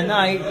zot at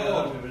night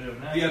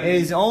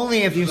is only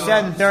if you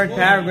said the third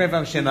paragraph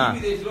of Shema.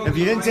 If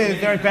you didn't say the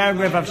third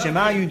paragraph of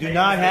Shema, you do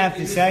not have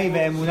to say the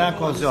emunah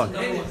kol zot.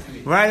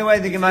 Right away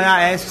the Gemara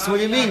asks, what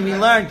do you mean? We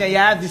learned that you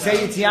have to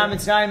say Yetziat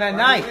Mitzrayim at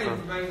night.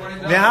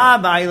 You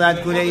have to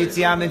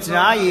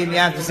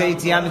say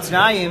Yetziat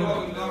Mitzrayim.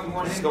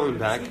 Just going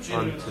back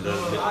onto the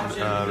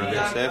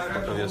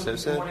Rabbi Yosef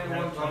said.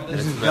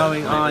 This is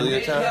going on.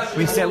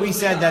 We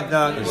said that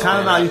the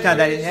Kama Yuta,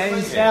 that in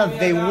Israel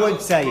they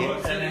would say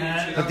it,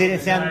 but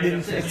it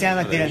sounded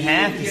like they didn't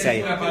have to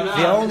say it.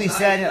 They only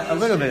said a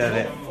little bit of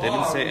it. They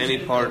didn't say any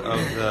part of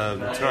the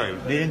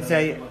Mitzrayim. They didn't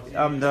say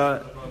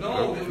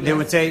They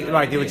would say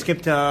they would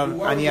skip to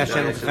Ani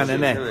Hashem L'Kachem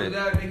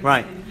Emet.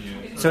 Right.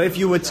 So if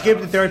you would skip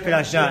the third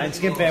parasha and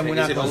skip the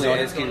emunah kol zot,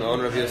 asking on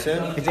Rabbi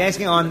Yosef? It's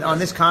asking on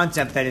this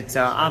concept that it's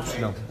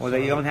optional, or that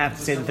you don't have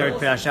to say the third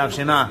parasha of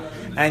Shema.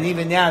 And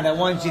even now, that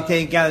once you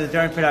take out the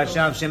third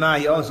parasha of Shema,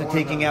 you're also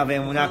taking out the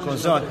emunah kol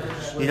zot.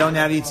 You don't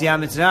have Yetziat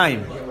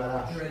Mitzrayim.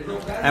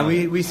 And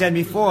we said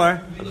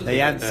before that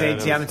you have to say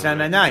Yetziat Mitzrayim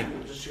at night.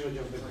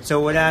 So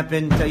what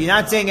happened? So you're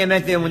not saying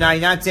emet ve'emunah,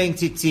 you're not saying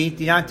tzitzit,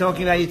 you're not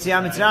talking about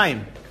Yetziat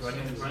Mitzrayim.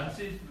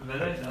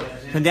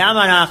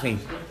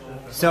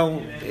 So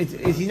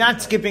he's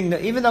not skipping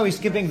even though he's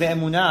skipping the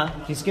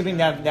emunah, he's skipping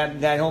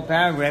that whole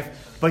paragraph,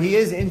 but he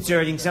is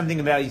inserting something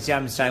about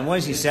Yetziat Mitzrayim. What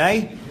does he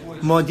say?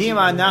 Modim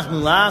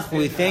anachnu lach,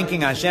 we're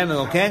thanking Hashem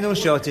Elokeinu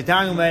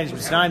she'otzitanu me'eretz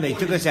Mitzrayim, that He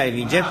took us out of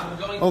Egypt,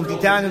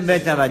 u'ktitanu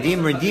bet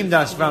avadim, redeemed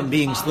us from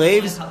being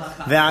slaves,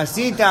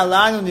 ve'asita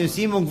lanu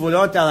nisim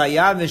u'gvulot al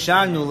hayam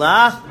v'sharnu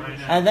lach,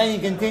 and then he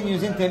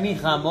continues into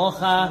Micha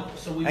Mocha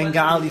and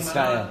Gaal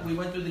Yisrael.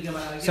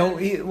 So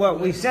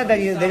we said that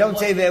they don't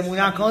say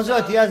ve'emunah kol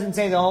zot, he doesn't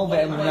say the whole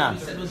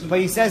ve'emunah, but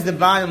he says the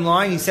bottom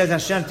line. He says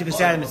Hashem took us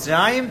out of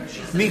Mitzrayim,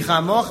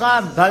 Micha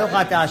Mocha, Baruch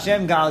Ata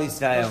Hashem, Gaal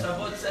Yisrael.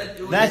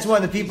 That's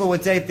what the people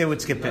would say if they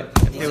would skip it.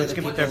 If they would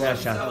skip the third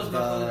parasha.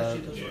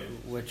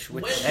 Which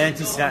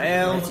Eretz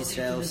Yisrael.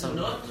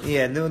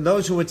 Yeah,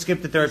 those who would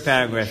skip the third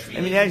paragraph.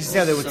 I mean, Eretz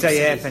Yisrael they would say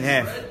half and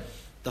half.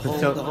 The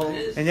whole.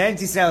 And Eretz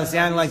Yisrael it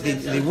sounded like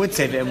they would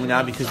say the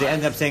emunah because they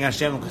end up saying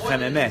Hashem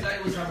L'Kachem Emet.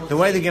 The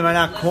way the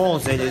Gemara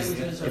calls it is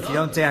if you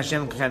don't say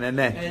Hashem L'Kachem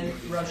Emet.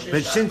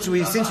 But since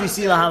we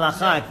see la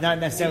halacha, it's not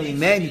necessarily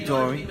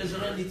mandatory.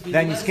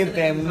 Then you skip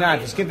the emunah.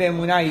 If you skip the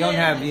emunah, you don't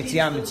have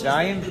Yetziat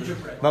Mitzrayim.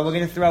 But we're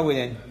going to throw it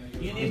in.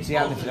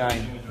 Yetziat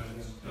Mitzrayim.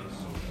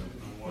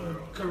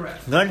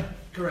 Correct. Good?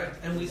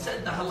 Correct. And we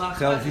said the halacha.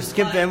 So if you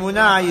skip the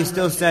emunah, you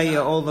still say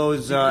all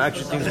those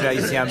extra things about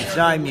Yetziat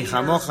Mitzrayim,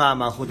 Micha Mocha,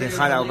 Malchut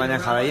Echad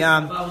U'Banech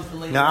Halayam,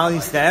 Gaal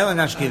Yisrael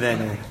and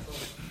Ashkivenu.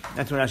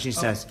 That's what Rashi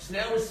says.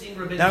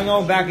 Now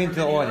going back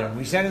into order.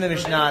 We said in the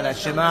Mishnah that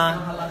Shema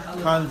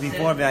comes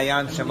before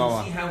V'ayam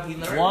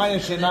Shemoah. Why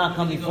does Shema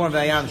come before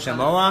V'ayam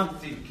Shemoah?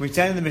 We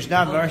said in the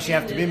Mishnah verse you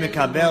have to be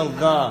Mekabel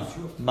the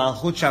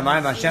Malchut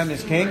Shamayim. Hashem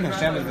is king,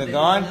 Hashem is the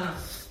God.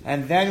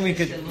 And then we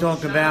could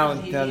talk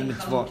about the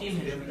mitzvot.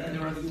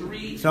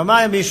 So,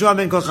 Rabbi Yeshua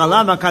ben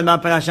Kochalama kalma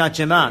parashat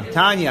Shema.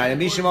 Tanya,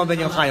 Rabbi Shimon ben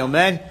Yochai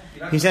Omer,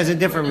 he says a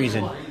different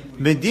reason.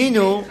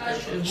 Bedinu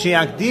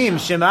she'akdim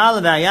Shema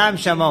l'v'ayam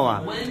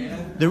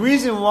Shemoah. The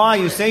reason why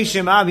you say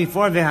Shema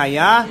before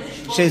v'haya,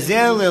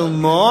 she'zeh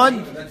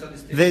l'ilmod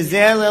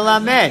v'zeh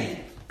l'lamed.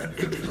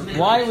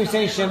 Why do we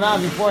say Shema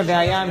before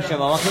V'ayam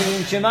Shema? Okay,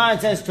 in Shema it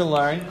says to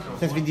learn, it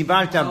says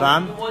V'dibarta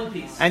bam,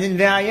 and in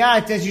V'haya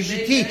it says you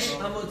should teach.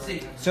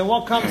 So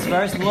what comes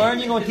first,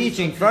 learning or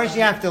teaching? First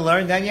you have to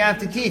learn, then you have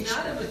to teach.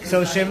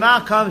 So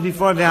Shema comes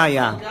before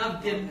V'haya.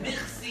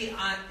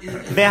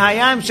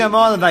 V'hayam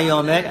Shema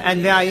l'vayomer,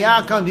 and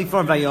V'haya comes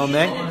before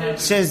Vayomer.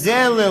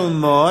 Shezeh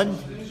l'ilmod,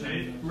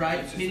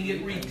 Right, meaning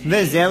it reteaches.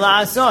 V'zeh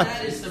la'asot.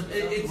 That is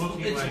it's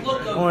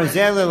look of. Or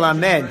zeh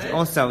lelamed,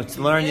 also, it's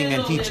learning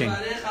and teaching.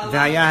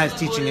 V'haya has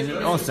teaching and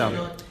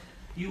also.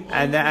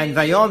 And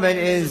Vayomer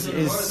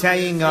is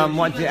saying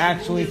what to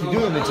actually to do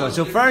the mitzvah.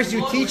 So first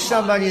you teach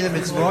somebody the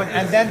mitzvah,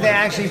 and then they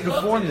actually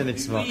perform the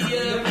mitzvah.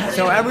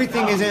 So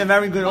everything is in a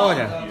very good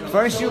order.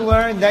 First you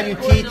learn, then you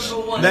teach,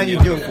 then you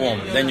do.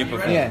 Then you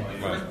perform. Yeah.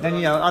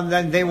 Right.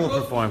 Then they will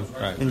perform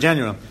Right. in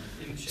general.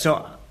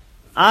 So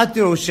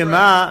Atu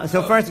Shema.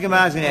 So first the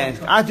Gemara is going to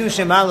ask Atu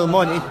Shema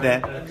Lumod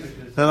Itbe.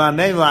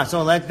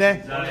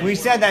 We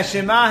said that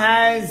Shema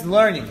has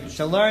learning.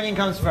 So learning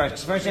comes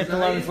first. First you have to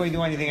learn before you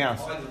do anything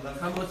else.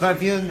 But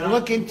if you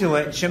look into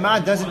it, Shema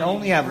doesn't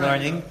only have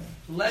learning.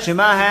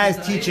 Shema has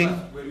teaching.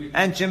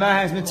 And Shema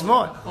has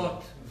mitzvot.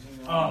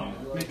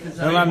 It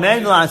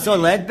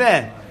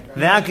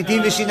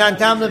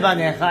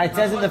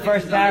says in the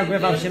first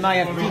paragraph of Shema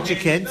you have to teach your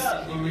kids.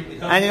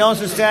 And it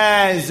also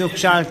says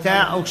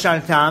Ukshaltam,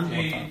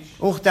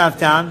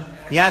 Uchtavtam.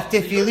 You have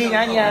tefillin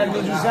and you have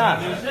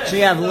mezuzah. So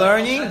you have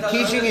learning,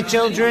 teaching your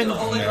children,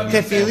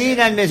 tefillin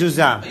and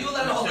mezuzah.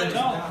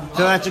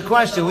 So that's a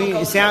question.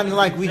 It sounded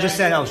like we just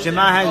said,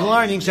 Shema has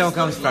learning, so it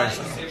comes first.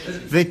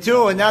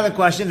 V'tu, another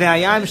question.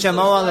 V'hayam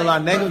shamoa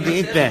l'lamedu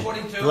de'itbe.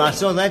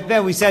 L'asol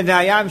letbe. We said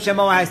v'hayam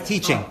shamoa has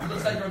teaching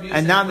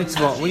and not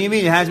mitzvot. What do you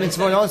mean? It has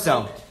mitzvot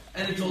also.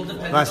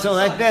 L'asol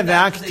letbe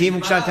v'haktim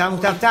ukshatam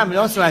uktavtam. It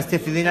also has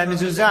tefillin and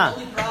mezuzah.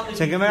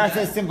 So Gemara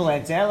says simple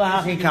answer.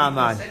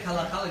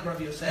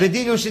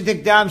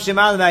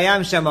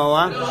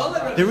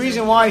 The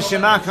reason why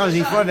Shema comes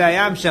before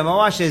V'ayam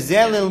Shamoa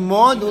shezel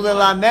lilmod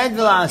ulelamed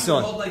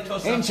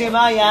v'la'asot. In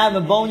Shema you have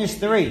a bonus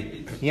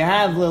 3. You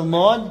have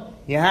lilmod,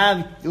 you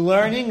have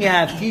learning, you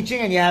have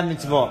teaching, and you have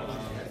mitzvot.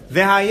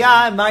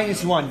 V'haya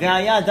 -1.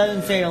 V'haya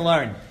doesn't say to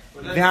learn.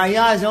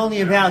 V'haya is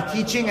only about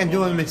teaching and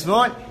doing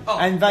mitzvot.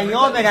 And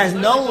Vayomer has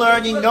no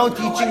learning, no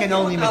teaching, and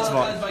only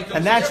mitzvot.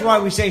 And that's why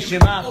we say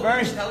Shema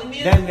first,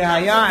 then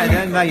V'haya, and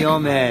then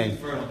Vayomer.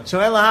 So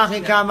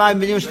Elahachi Kamai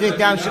B'dim Shtik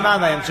Dam Shema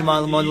V'ayam Shema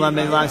L'mod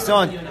L'amid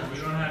L'asot.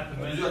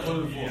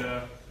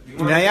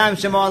 V'ayam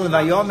Shema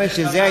L'vayomer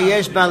Shezeh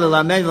Yesh Ba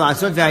L'lamed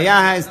L'asot. V'haya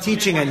has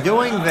teaching and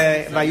doing.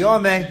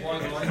 Vayomer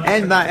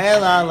En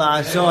Ba'ela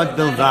L'asot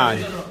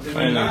Bilvad.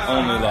 Only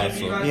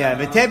la'asot. Yeah,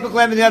 but typically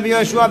Rabbi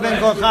Yeshua ben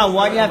Korcha,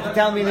 why do you have to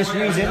tell me this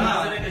reason?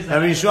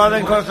 Rabbi Yeshua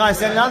ben Korcha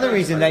said another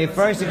reason, that you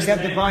first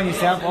accept upon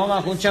yourself all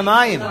Malchut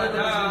Shamayim.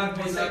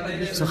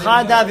 So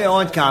Chada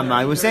ve'od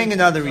Kamai, we're saying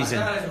another reason.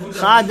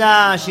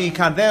 Chada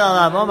she'ikabel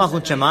alav all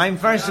Malchut Shamayim.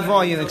 First of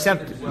all, you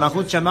accept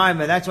Malchut Shamayim,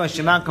 but that's why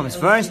Shema comes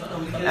first.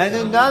 And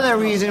another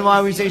reason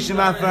why we say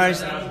Shema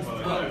first,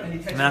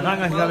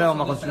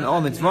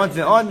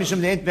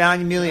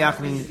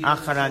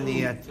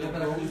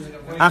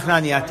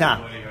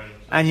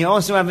 and you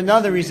also have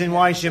another reason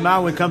why Shema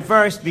would come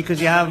first, because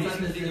you have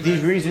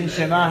these reasons.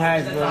 Shema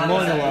has and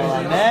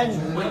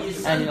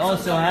it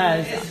also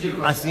has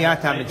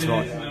Asiyat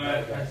HaMitzvot.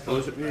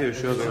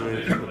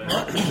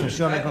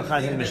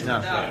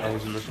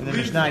 In the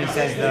Mishnah he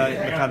says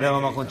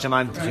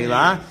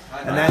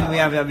and then we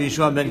have Rabbi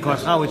Yeshua ben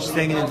Korcha, which is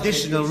saying an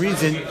additional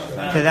reason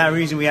to that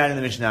reason we had in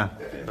the Mishnah.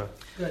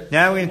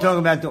 Now we're going to talk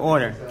about the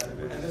order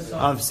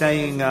of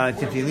saying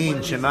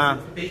Tefillin, Shema.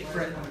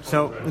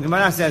 So the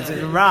Gemara says,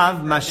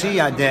 Rav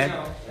Mashiach deh,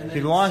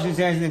 he washed his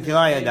hands in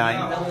Netilat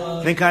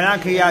Yadayim, v'kara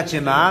kriyat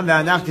Shema,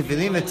 v'anach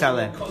Tefillin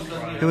v'tzaleh.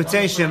 He would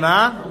say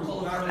Shema,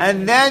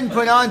 and then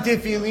put on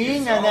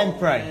Tefillin, and then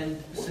pray.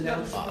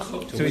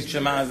 So which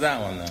Shema is that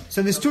one then?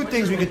 So there's two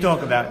things we could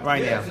talk about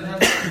right now.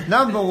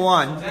 Number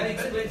one,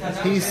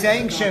 he's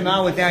saying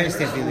Shema without his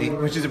tefillin,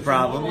 which is a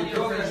problem.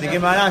 The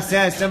Gemara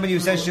says somebody who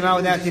says Shema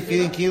without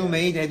tefillin, kilu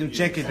meid edu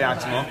check it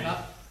ba'atzmo.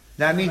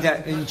 That means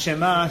that in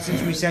Shema,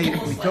 since we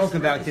talk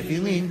about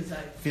tefillin,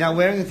 if you're not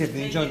wearing the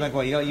tefillin, it shows like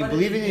what? You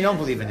believe in it, you don't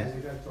believe in it.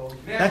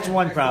 That's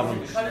one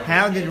problem.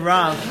 How did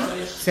Rav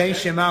say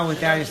Shema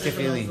without his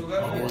tefillin?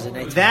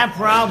 That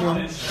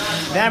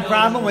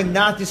problem we're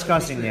not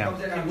discussing now.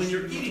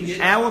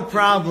 Our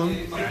problem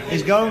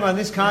is going on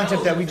this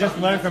concept that we just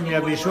learned from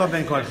Rabbi Yeshua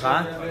ben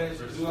Korcha.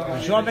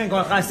 Yeshua ben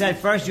Korcha said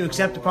first you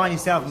accept upon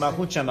yourself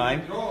Malchut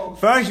Shamayim.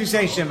 First you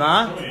say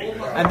Shema,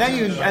 and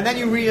then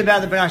you read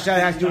about the parasha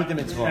that has to do with the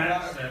mitzvah.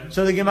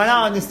 So the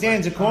Gemara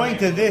understands according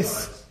to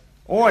this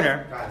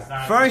order,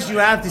 first you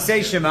have to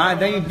say Shema, and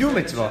then you do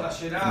mitzvah.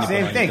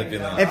 Same thing.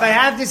 If I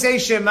have to say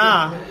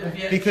Shema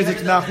because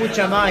it's Malchut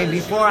Shamayim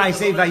before I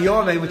say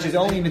Vayomer, which is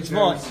only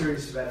mitzvah,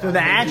 so the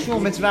actual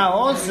mitzvah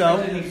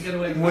also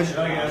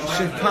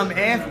should come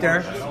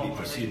after.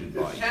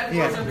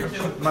 Yeah,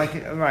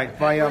 right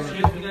by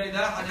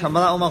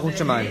Kabbalah Malchut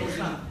Shamayim.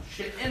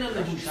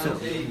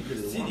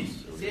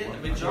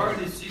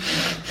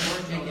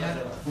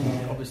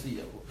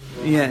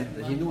 Yeah.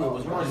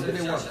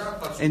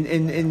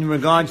 In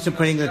regards to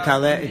putting the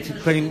talet,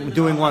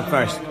 doing what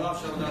first?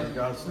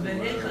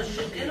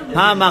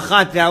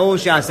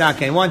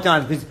 One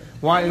time, because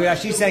why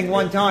she's saying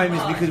one time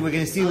is because we're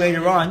going to see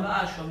later on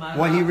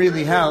what he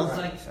really held,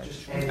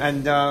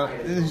 and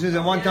this is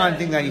a one-time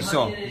thing that he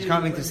saw. He's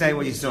coming to say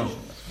what he saw.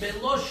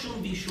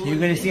 You're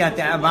going to see at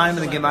the bottom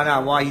of the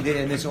Gemara why he did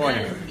it in this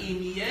order.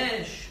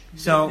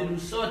 So,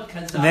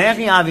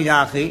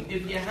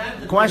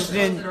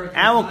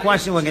 our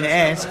question we're going to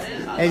ask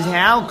is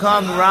how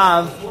come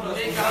Rav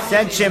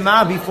said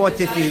Shema before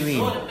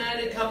Tefillin?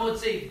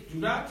 Do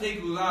not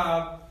take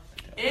love.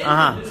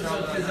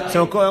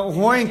 So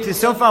according to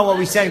so far what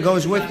we said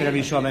goes with Rabbi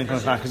Yeshua ben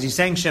Korcha because he's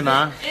saying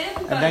Shema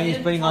and then he's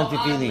putting on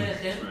Tefillin.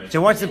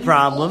 So what's the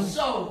problem?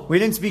 We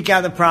didn't speak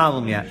out the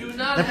problem yet.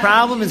 The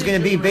problem is going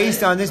to be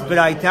based on this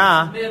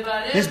Beraita.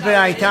 This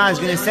Beraita is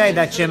going to say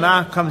that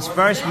Shema comes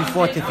first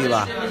before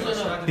Tefillah.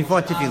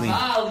 Before Tefillin.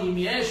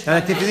 Now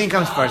the Tefillin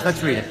comes first.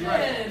 Let's read it.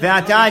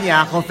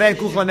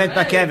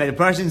 The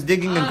person's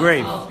digging a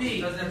grave.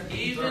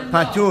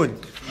 Patur.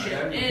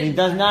 He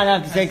does not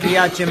have to say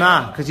Kriyat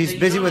Shema because he's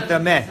busy with the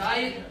Meh.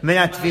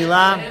 Minat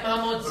Tefillin.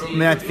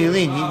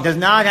 He does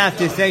not have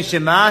to say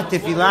Shema,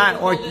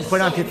 Tefillah, or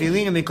put on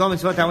Tefillin and become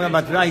mitzvot Hamuna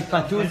Batura. He's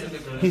patur.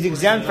 He's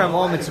exempt from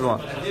all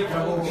mitzvot.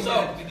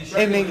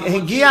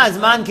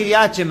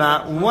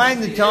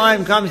 When the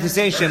time comes to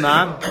say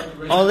Shema,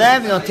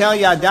 Olev will tell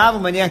Yadav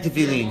Umaniach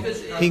Tefillin.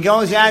 He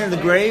goes out of the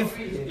grave.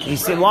 He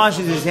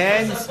washes his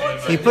hands.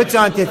 He puts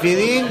on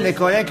Tefillin. They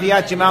call it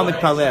Kriyat Shema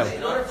Mitpalel.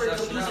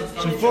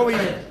 So before we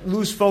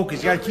lose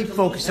focus, you got to keep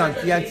focused on.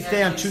 You got to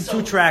stay on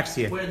two tracks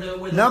here.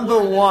 Number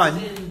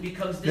one,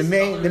 the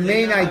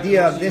main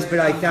idea of this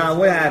Beraita,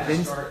 what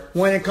happens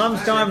when it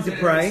comes time to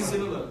pray?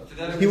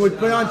 He would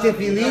put on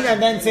Tefillin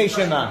and then say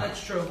Shema.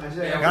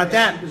 Got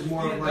that?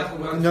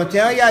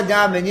 Notel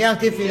Yadav Meniach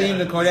Tefillin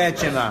v'Koreh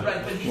Shema.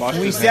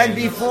 We said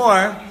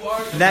before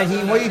that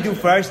what do you do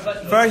first?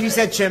 First he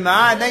said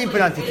Shema and then you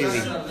put on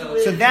Tefillin.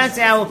 So that's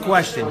our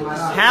question.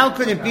 How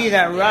could it be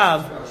that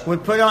Rav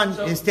would put on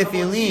his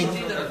Tefillin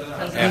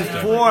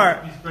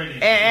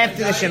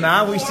after the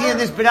Shema? We see in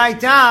this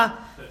Beraita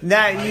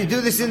that you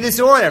do this in this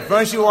order.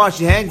 First you wash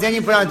your hands, then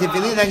you put on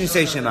Tefillin, then you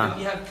say Shema.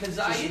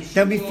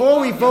 Now before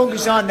we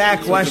focus on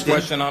that question... The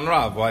question on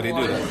Rav, why did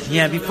he do that?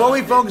 Yeah, before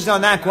we focus on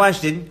that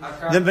question,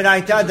 the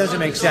Beraita doesn't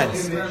make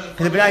sense.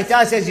 The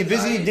Beraita says you're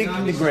busy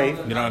digging the grave.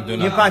 You don't have to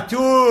do You're nothing.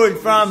 patur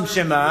from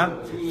Shema,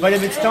 but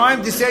if it's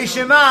time to say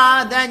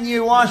Shema, then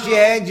you wash your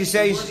hands, you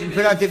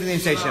put on Tefillin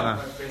and say Shema.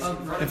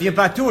 If you're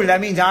patur, that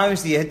means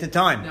obviously you hit the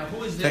time.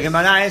 The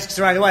Gemara asks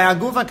right away,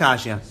 Hagufa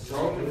Kasha.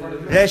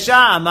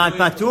 Resha Amad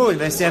Patur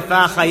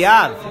Vesefa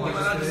Chayav.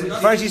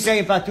 First you say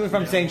you're patur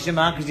from saying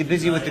Shema because you're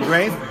busy with the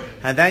grave,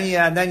 and then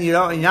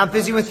you're not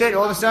busy with it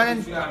all of a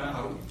sudden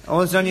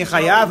you're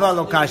Chayav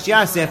Alo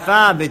Kasha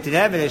Sefa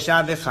Betrev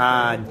Resha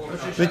Bechad.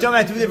 We're talking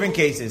about two different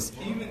cases.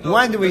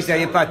 When do we say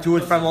you're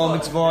patur from all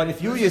mitzvot?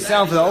 If you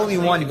yourself are the only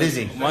one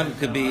busy. One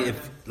could be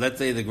if, let's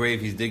say, the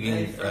grave he's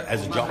digging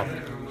as a job.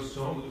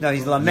 No,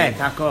 he's lamet.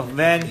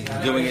 Hakoven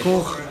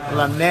kuch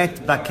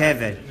lamet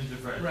bakeved.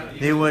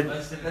 They were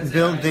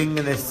building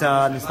this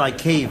like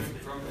cave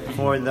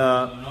for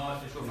the.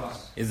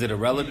 Is it a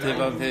relative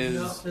of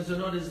his? Is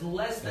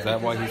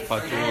that why he's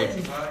patur?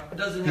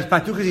 He's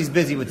patur because he's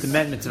busy with the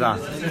met mitzvah.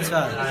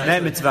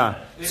 Met mitzvah.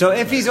 So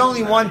if he's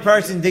only one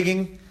person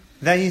digging,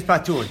 then he's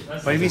patur.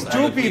 But if he's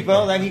two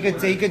people, then he could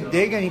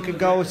dig and he could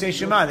go say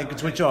Shema. They could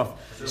switch off.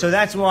 So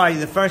that's why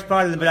the first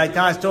part of the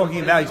Beraita is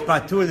talking about he's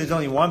patur. There's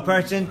only one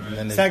person.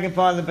 The second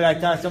part of the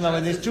Beraita is talking about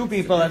when there's two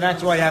people, and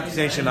that's why you have to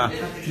say Shema.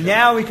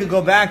 Now we could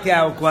go back to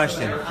our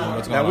question.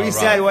 Now we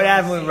said what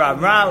happened with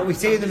Rav. We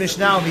say in the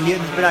Mishnah over here,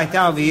 the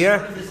Beraita over here,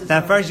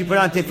 that first you put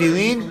on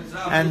Tefillin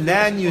and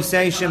then you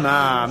say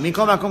Shema.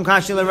 Mikol makom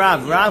kashi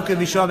leRav. Rav could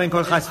be Yeshua ben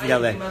Korcha.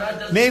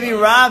 Maybe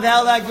Rav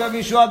held like Rabbi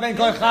Yeshua ben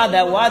Korcha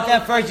that what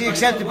that first you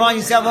accept upon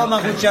yourself all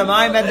Malchut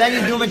Shamayim and then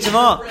you do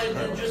mitzvot.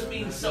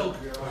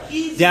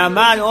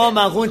 דאמר או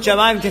מלכות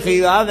שמיים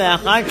תחילה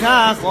ואחר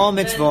כך או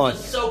מצוות.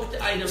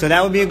 So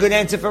that would be a good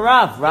answer for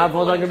Rav. Rav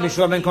holds like Rabbi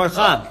Yeshua ben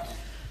Korcha.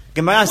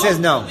 Gemara says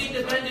no.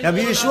 Rabbi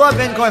Yeshua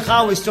ben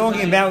Korcha was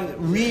talking about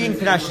reading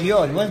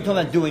Parashiyot. He wasn't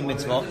talking about doing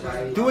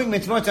mitzvot. Doing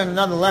mitzvot on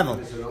another level.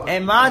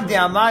 Emad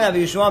de'amar Rabbi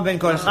Yeshua ben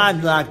Korcha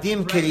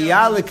l'akdim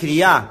kriya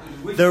l'kriya.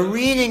 The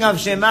reading of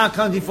Shema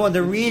comes before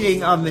the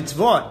reading of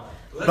mitzvot.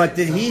 But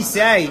did he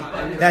say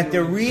that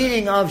the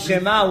reading of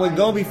Shema would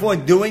go before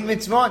doing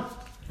mitzvot?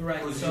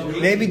 Right. So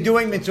maybe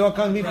doing mitzvah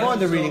comes before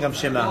the reading of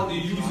Shema.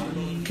 Did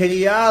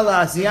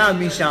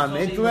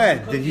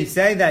he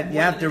say that you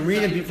have to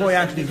read it before you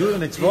actually do the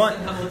mitzvah?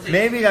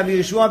 Maybe Rabbi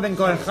Yeshua ben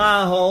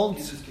Korcha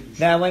holds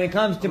that when it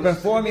comes to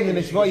performing the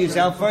mitzvah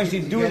yourself, first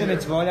you do the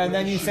mitzvah and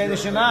then you say the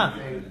Shema.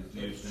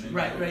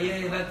 Right,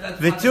 yeah,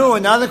 that's two,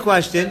 another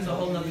question.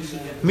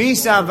 Mi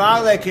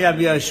savar like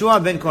Rabbi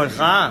Yeshua ben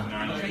Korcha?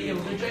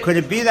 Could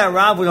it be that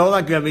Rav would hold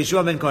like Rabbi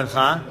Yeshua ben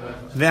Korcha?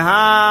 This,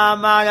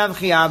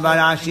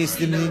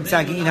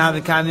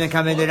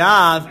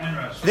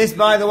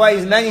 by the way,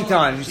 is many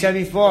times. We said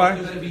before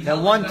that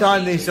one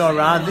time they saw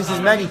Rav. This is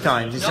many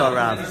times they saw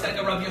Rav.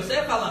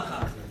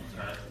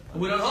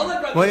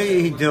 What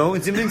did he do? He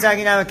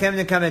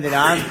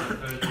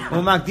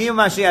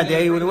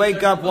would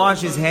wake up, wash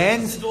his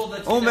hands, and he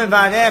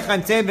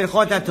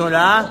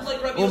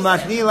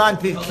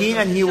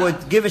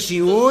would give a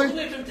shiur,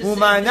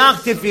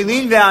 Umanach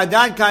tefillin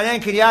ve'adan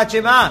karen Kiryat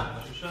Shema.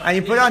 And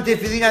you put on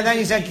tefillin and then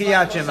you said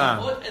Kiryat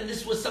Shema. And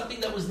this was something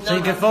that was So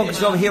you can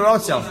focus over here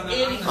also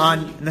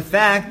on the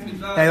fact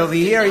that over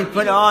here he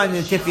put on the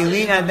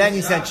tefillin and then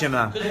he said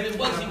Shema.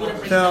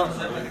 So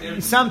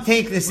some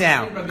take this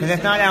out because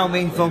that's not our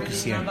main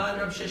focus here. And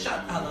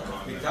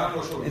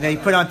then he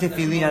put on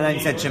tefillin and then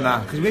he said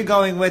Shema. Because we're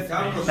going with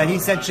that he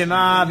said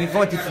Shema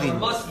before tefillin.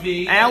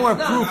 Our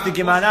proof the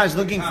Gemara is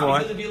looking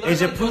for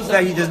is a proof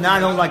that he does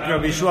not hold like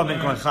Rabbi Yeshua ben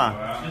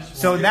Korcha.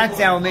 So that's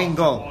our main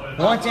goal.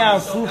 What's our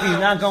proof he's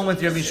not going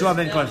with Rabbi Yeshua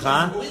ben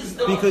Korcha?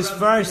 Because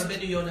first,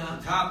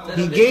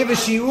 he gave a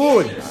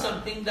shiur.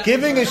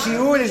 Giving a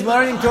shiur is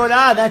learning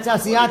Torah. That's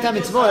asiyat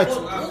mitzvot.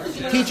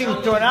 That's teaching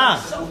Torah.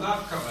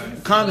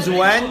 Comes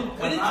when?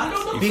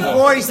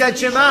 Before he said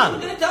Shema.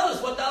 So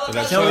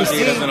that So we shows he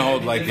see, doesn't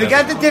hold like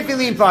forget the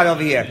tefillin part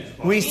over here.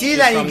 We see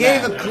that he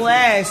gave a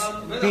class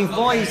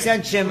before he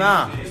said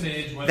Shema.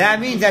 That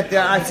means that the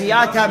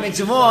asiyat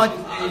mitzvot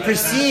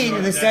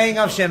precede the saying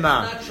of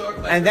Shema.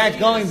 And that's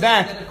going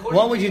back.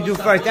 What would you do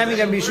first? That means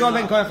that Bishua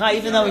ben Korcha,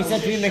 even though he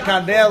said to be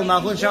Mekabel,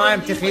 Malchut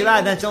Shamayim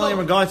Techila, that's only in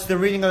regards to the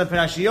reading of the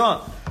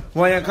Parashiyot.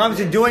 When it comes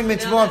to doing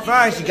mitzvot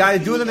first, you got to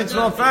do the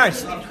mitzvot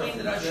first.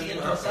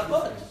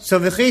 So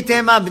v'chi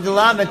tema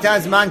b'dalam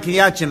v'tazman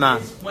Kiryat Shema.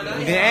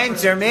 The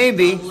answer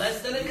maybe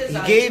he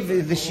gave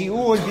the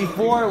shiur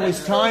before it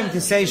was time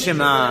to say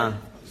Shema.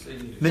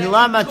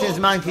 B'dalam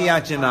v'tazman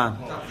Kiryat Shema.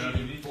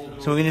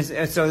 So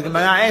the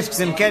Gemara asks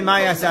him, "Ken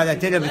ma'yasa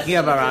datira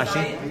b'kiya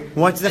barashi?"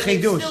 What's the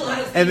chidush?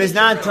 If it's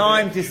not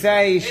time to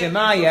say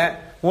Shema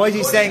yet, what is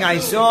he saying? I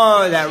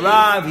saw that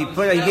Rav he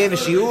gave a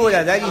shiur,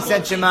 and then he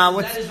said Shema.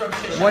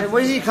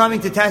 What is he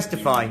coming to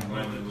testify?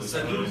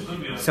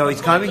 So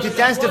he's coming to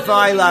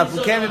testify.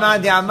 Kamash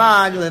malan dav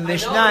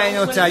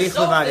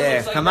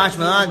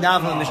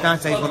lemishnah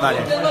tzarich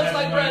levarech.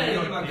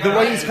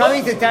 What he's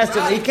coming to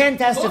testify, he can't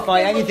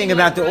testify anything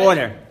about the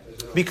order.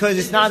 Because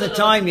it's not the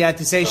time yet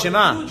to say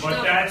Shema.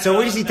 So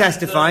what is he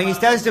testifying? He's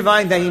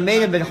testifying that he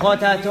made a B'chot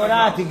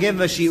HaTorah to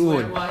give a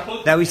shiur.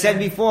 That we said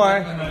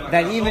before,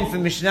 that even for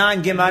Mishnah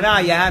and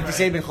Gemara, you have to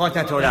say B'chot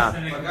HaTorah.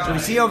 So we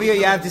see over here,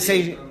 you have to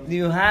say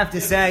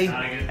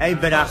a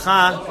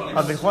beracha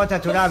of B'chot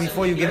HaTorah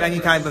before you give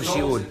any type of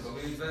shiur.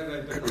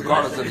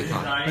 Regardless of the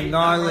time.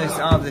 Regardless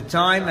of the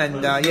time,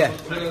 and yeah.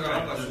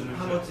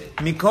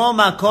 Mikol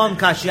makom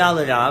kashya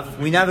l'Rav.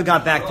 We never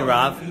got back to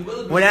Rav.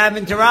 What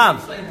happened to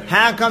Rav?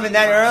 How come in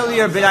that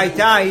earlier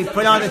b'daita he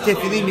put on the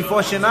tefillin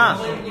before Shema?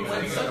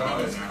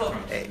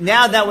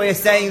 Now that we're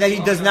saying that he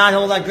does not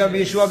hold like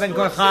Rabbi Yeshua ben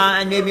Korcha,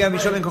 and maybe Rabbi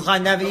Yeshua ben Korcha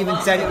never even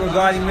said it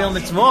regarding real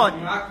mitzvot.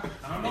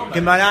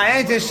 Gemara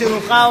enters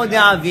Shiluchah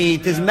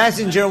David. His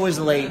messenger was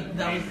late.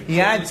 He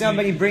had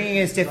somebody bringing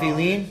his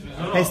tefillin.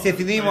 His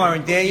tefillin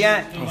weren't there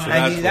yet,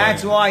 and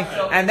that's why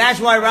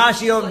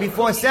Rashi over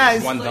before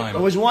says it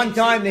was one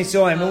time they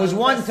saw him. It was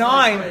one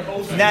time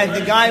that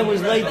the guy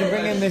was late to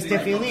bring him his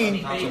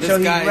tefillin, so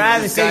he'd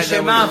rather say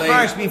Shema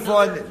first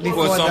before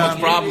so much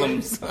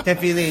problems.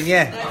 Tefillin.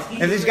 Yeah,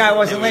 if this guy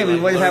wasn't late, we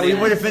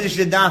would have finished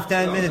the daf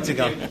 10 minutes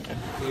ago.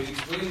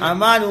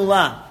 Amar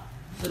Ullah.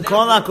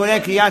 Anybody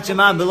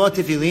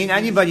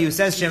who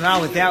says Shema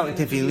without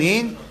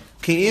tefillin,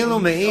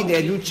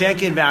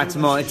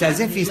 it's as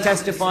if he's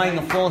testifying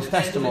a false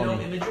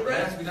testimony.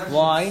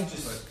 Why?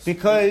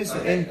 Because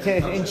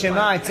in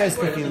Shema it says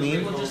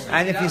tefillin,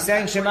 and if you're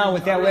saying Shema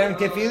without wearing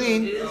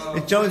tefillin,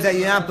 it shows that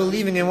you're not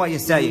believing in what you're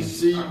saying.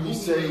 You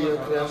say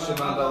Kriyat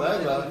Shema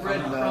Balayla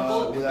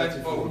without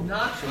tefillin.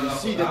 So you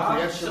see that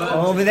Kriyat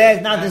Shema. Over there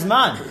it's not this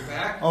man.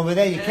 Over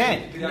there you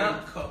can't.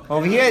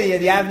 Over here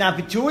you have an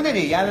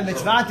opportunity. You have a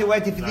mitzvah to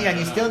wear tefillin, and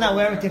you're still not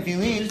wearing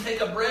tefillin.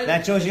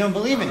 That shows you don't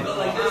believe in it.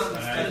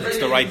 It's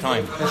the right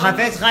time. The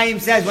Chafetz Chaim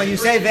says when you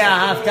say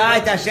Ve'ahavta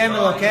et Hashem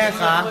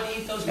Elokecha,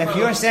 if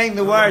you're saying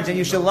the words and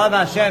you should love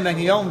Hashem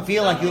and you don't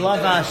feel like you love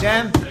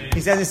Hashem,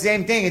 he says the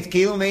same thing. It's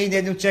Kilu Me'id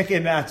Edu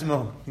Cheker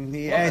Be'atzmo.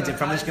 He adds it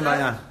from this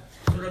Gemara.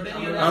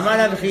 Amar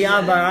Rabbi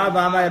Chiya bar Abba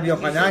Amar Rabbi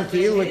Yochanan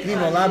Kilu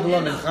Eklim Olah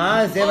B'lo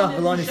Mincha Zevach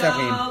B'lo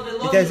Nisachim.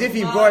 It's as if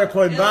you brought a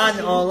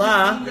Korban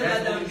Olah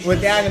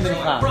without a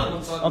Mincha.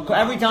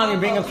 Every time you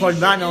bring a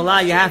Korban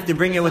Olah, you have to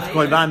bring it with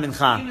Korban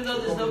Mincha.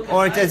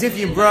 Or it's as if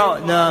you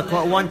brought the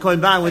one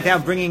Korban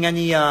without bringing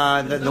any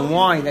the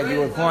wine that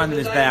you would pour on the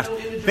Mizbeach.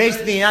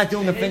 Basically, you're not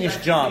doing a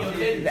finished job.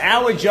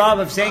 Our job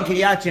of saying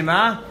Kiryat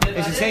Shema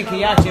is to say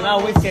Kiryat Shema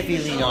with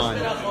tefillin on.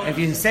 If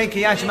you say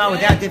Kiryat Shema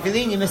without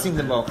tefillin, you're missing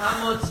the boat.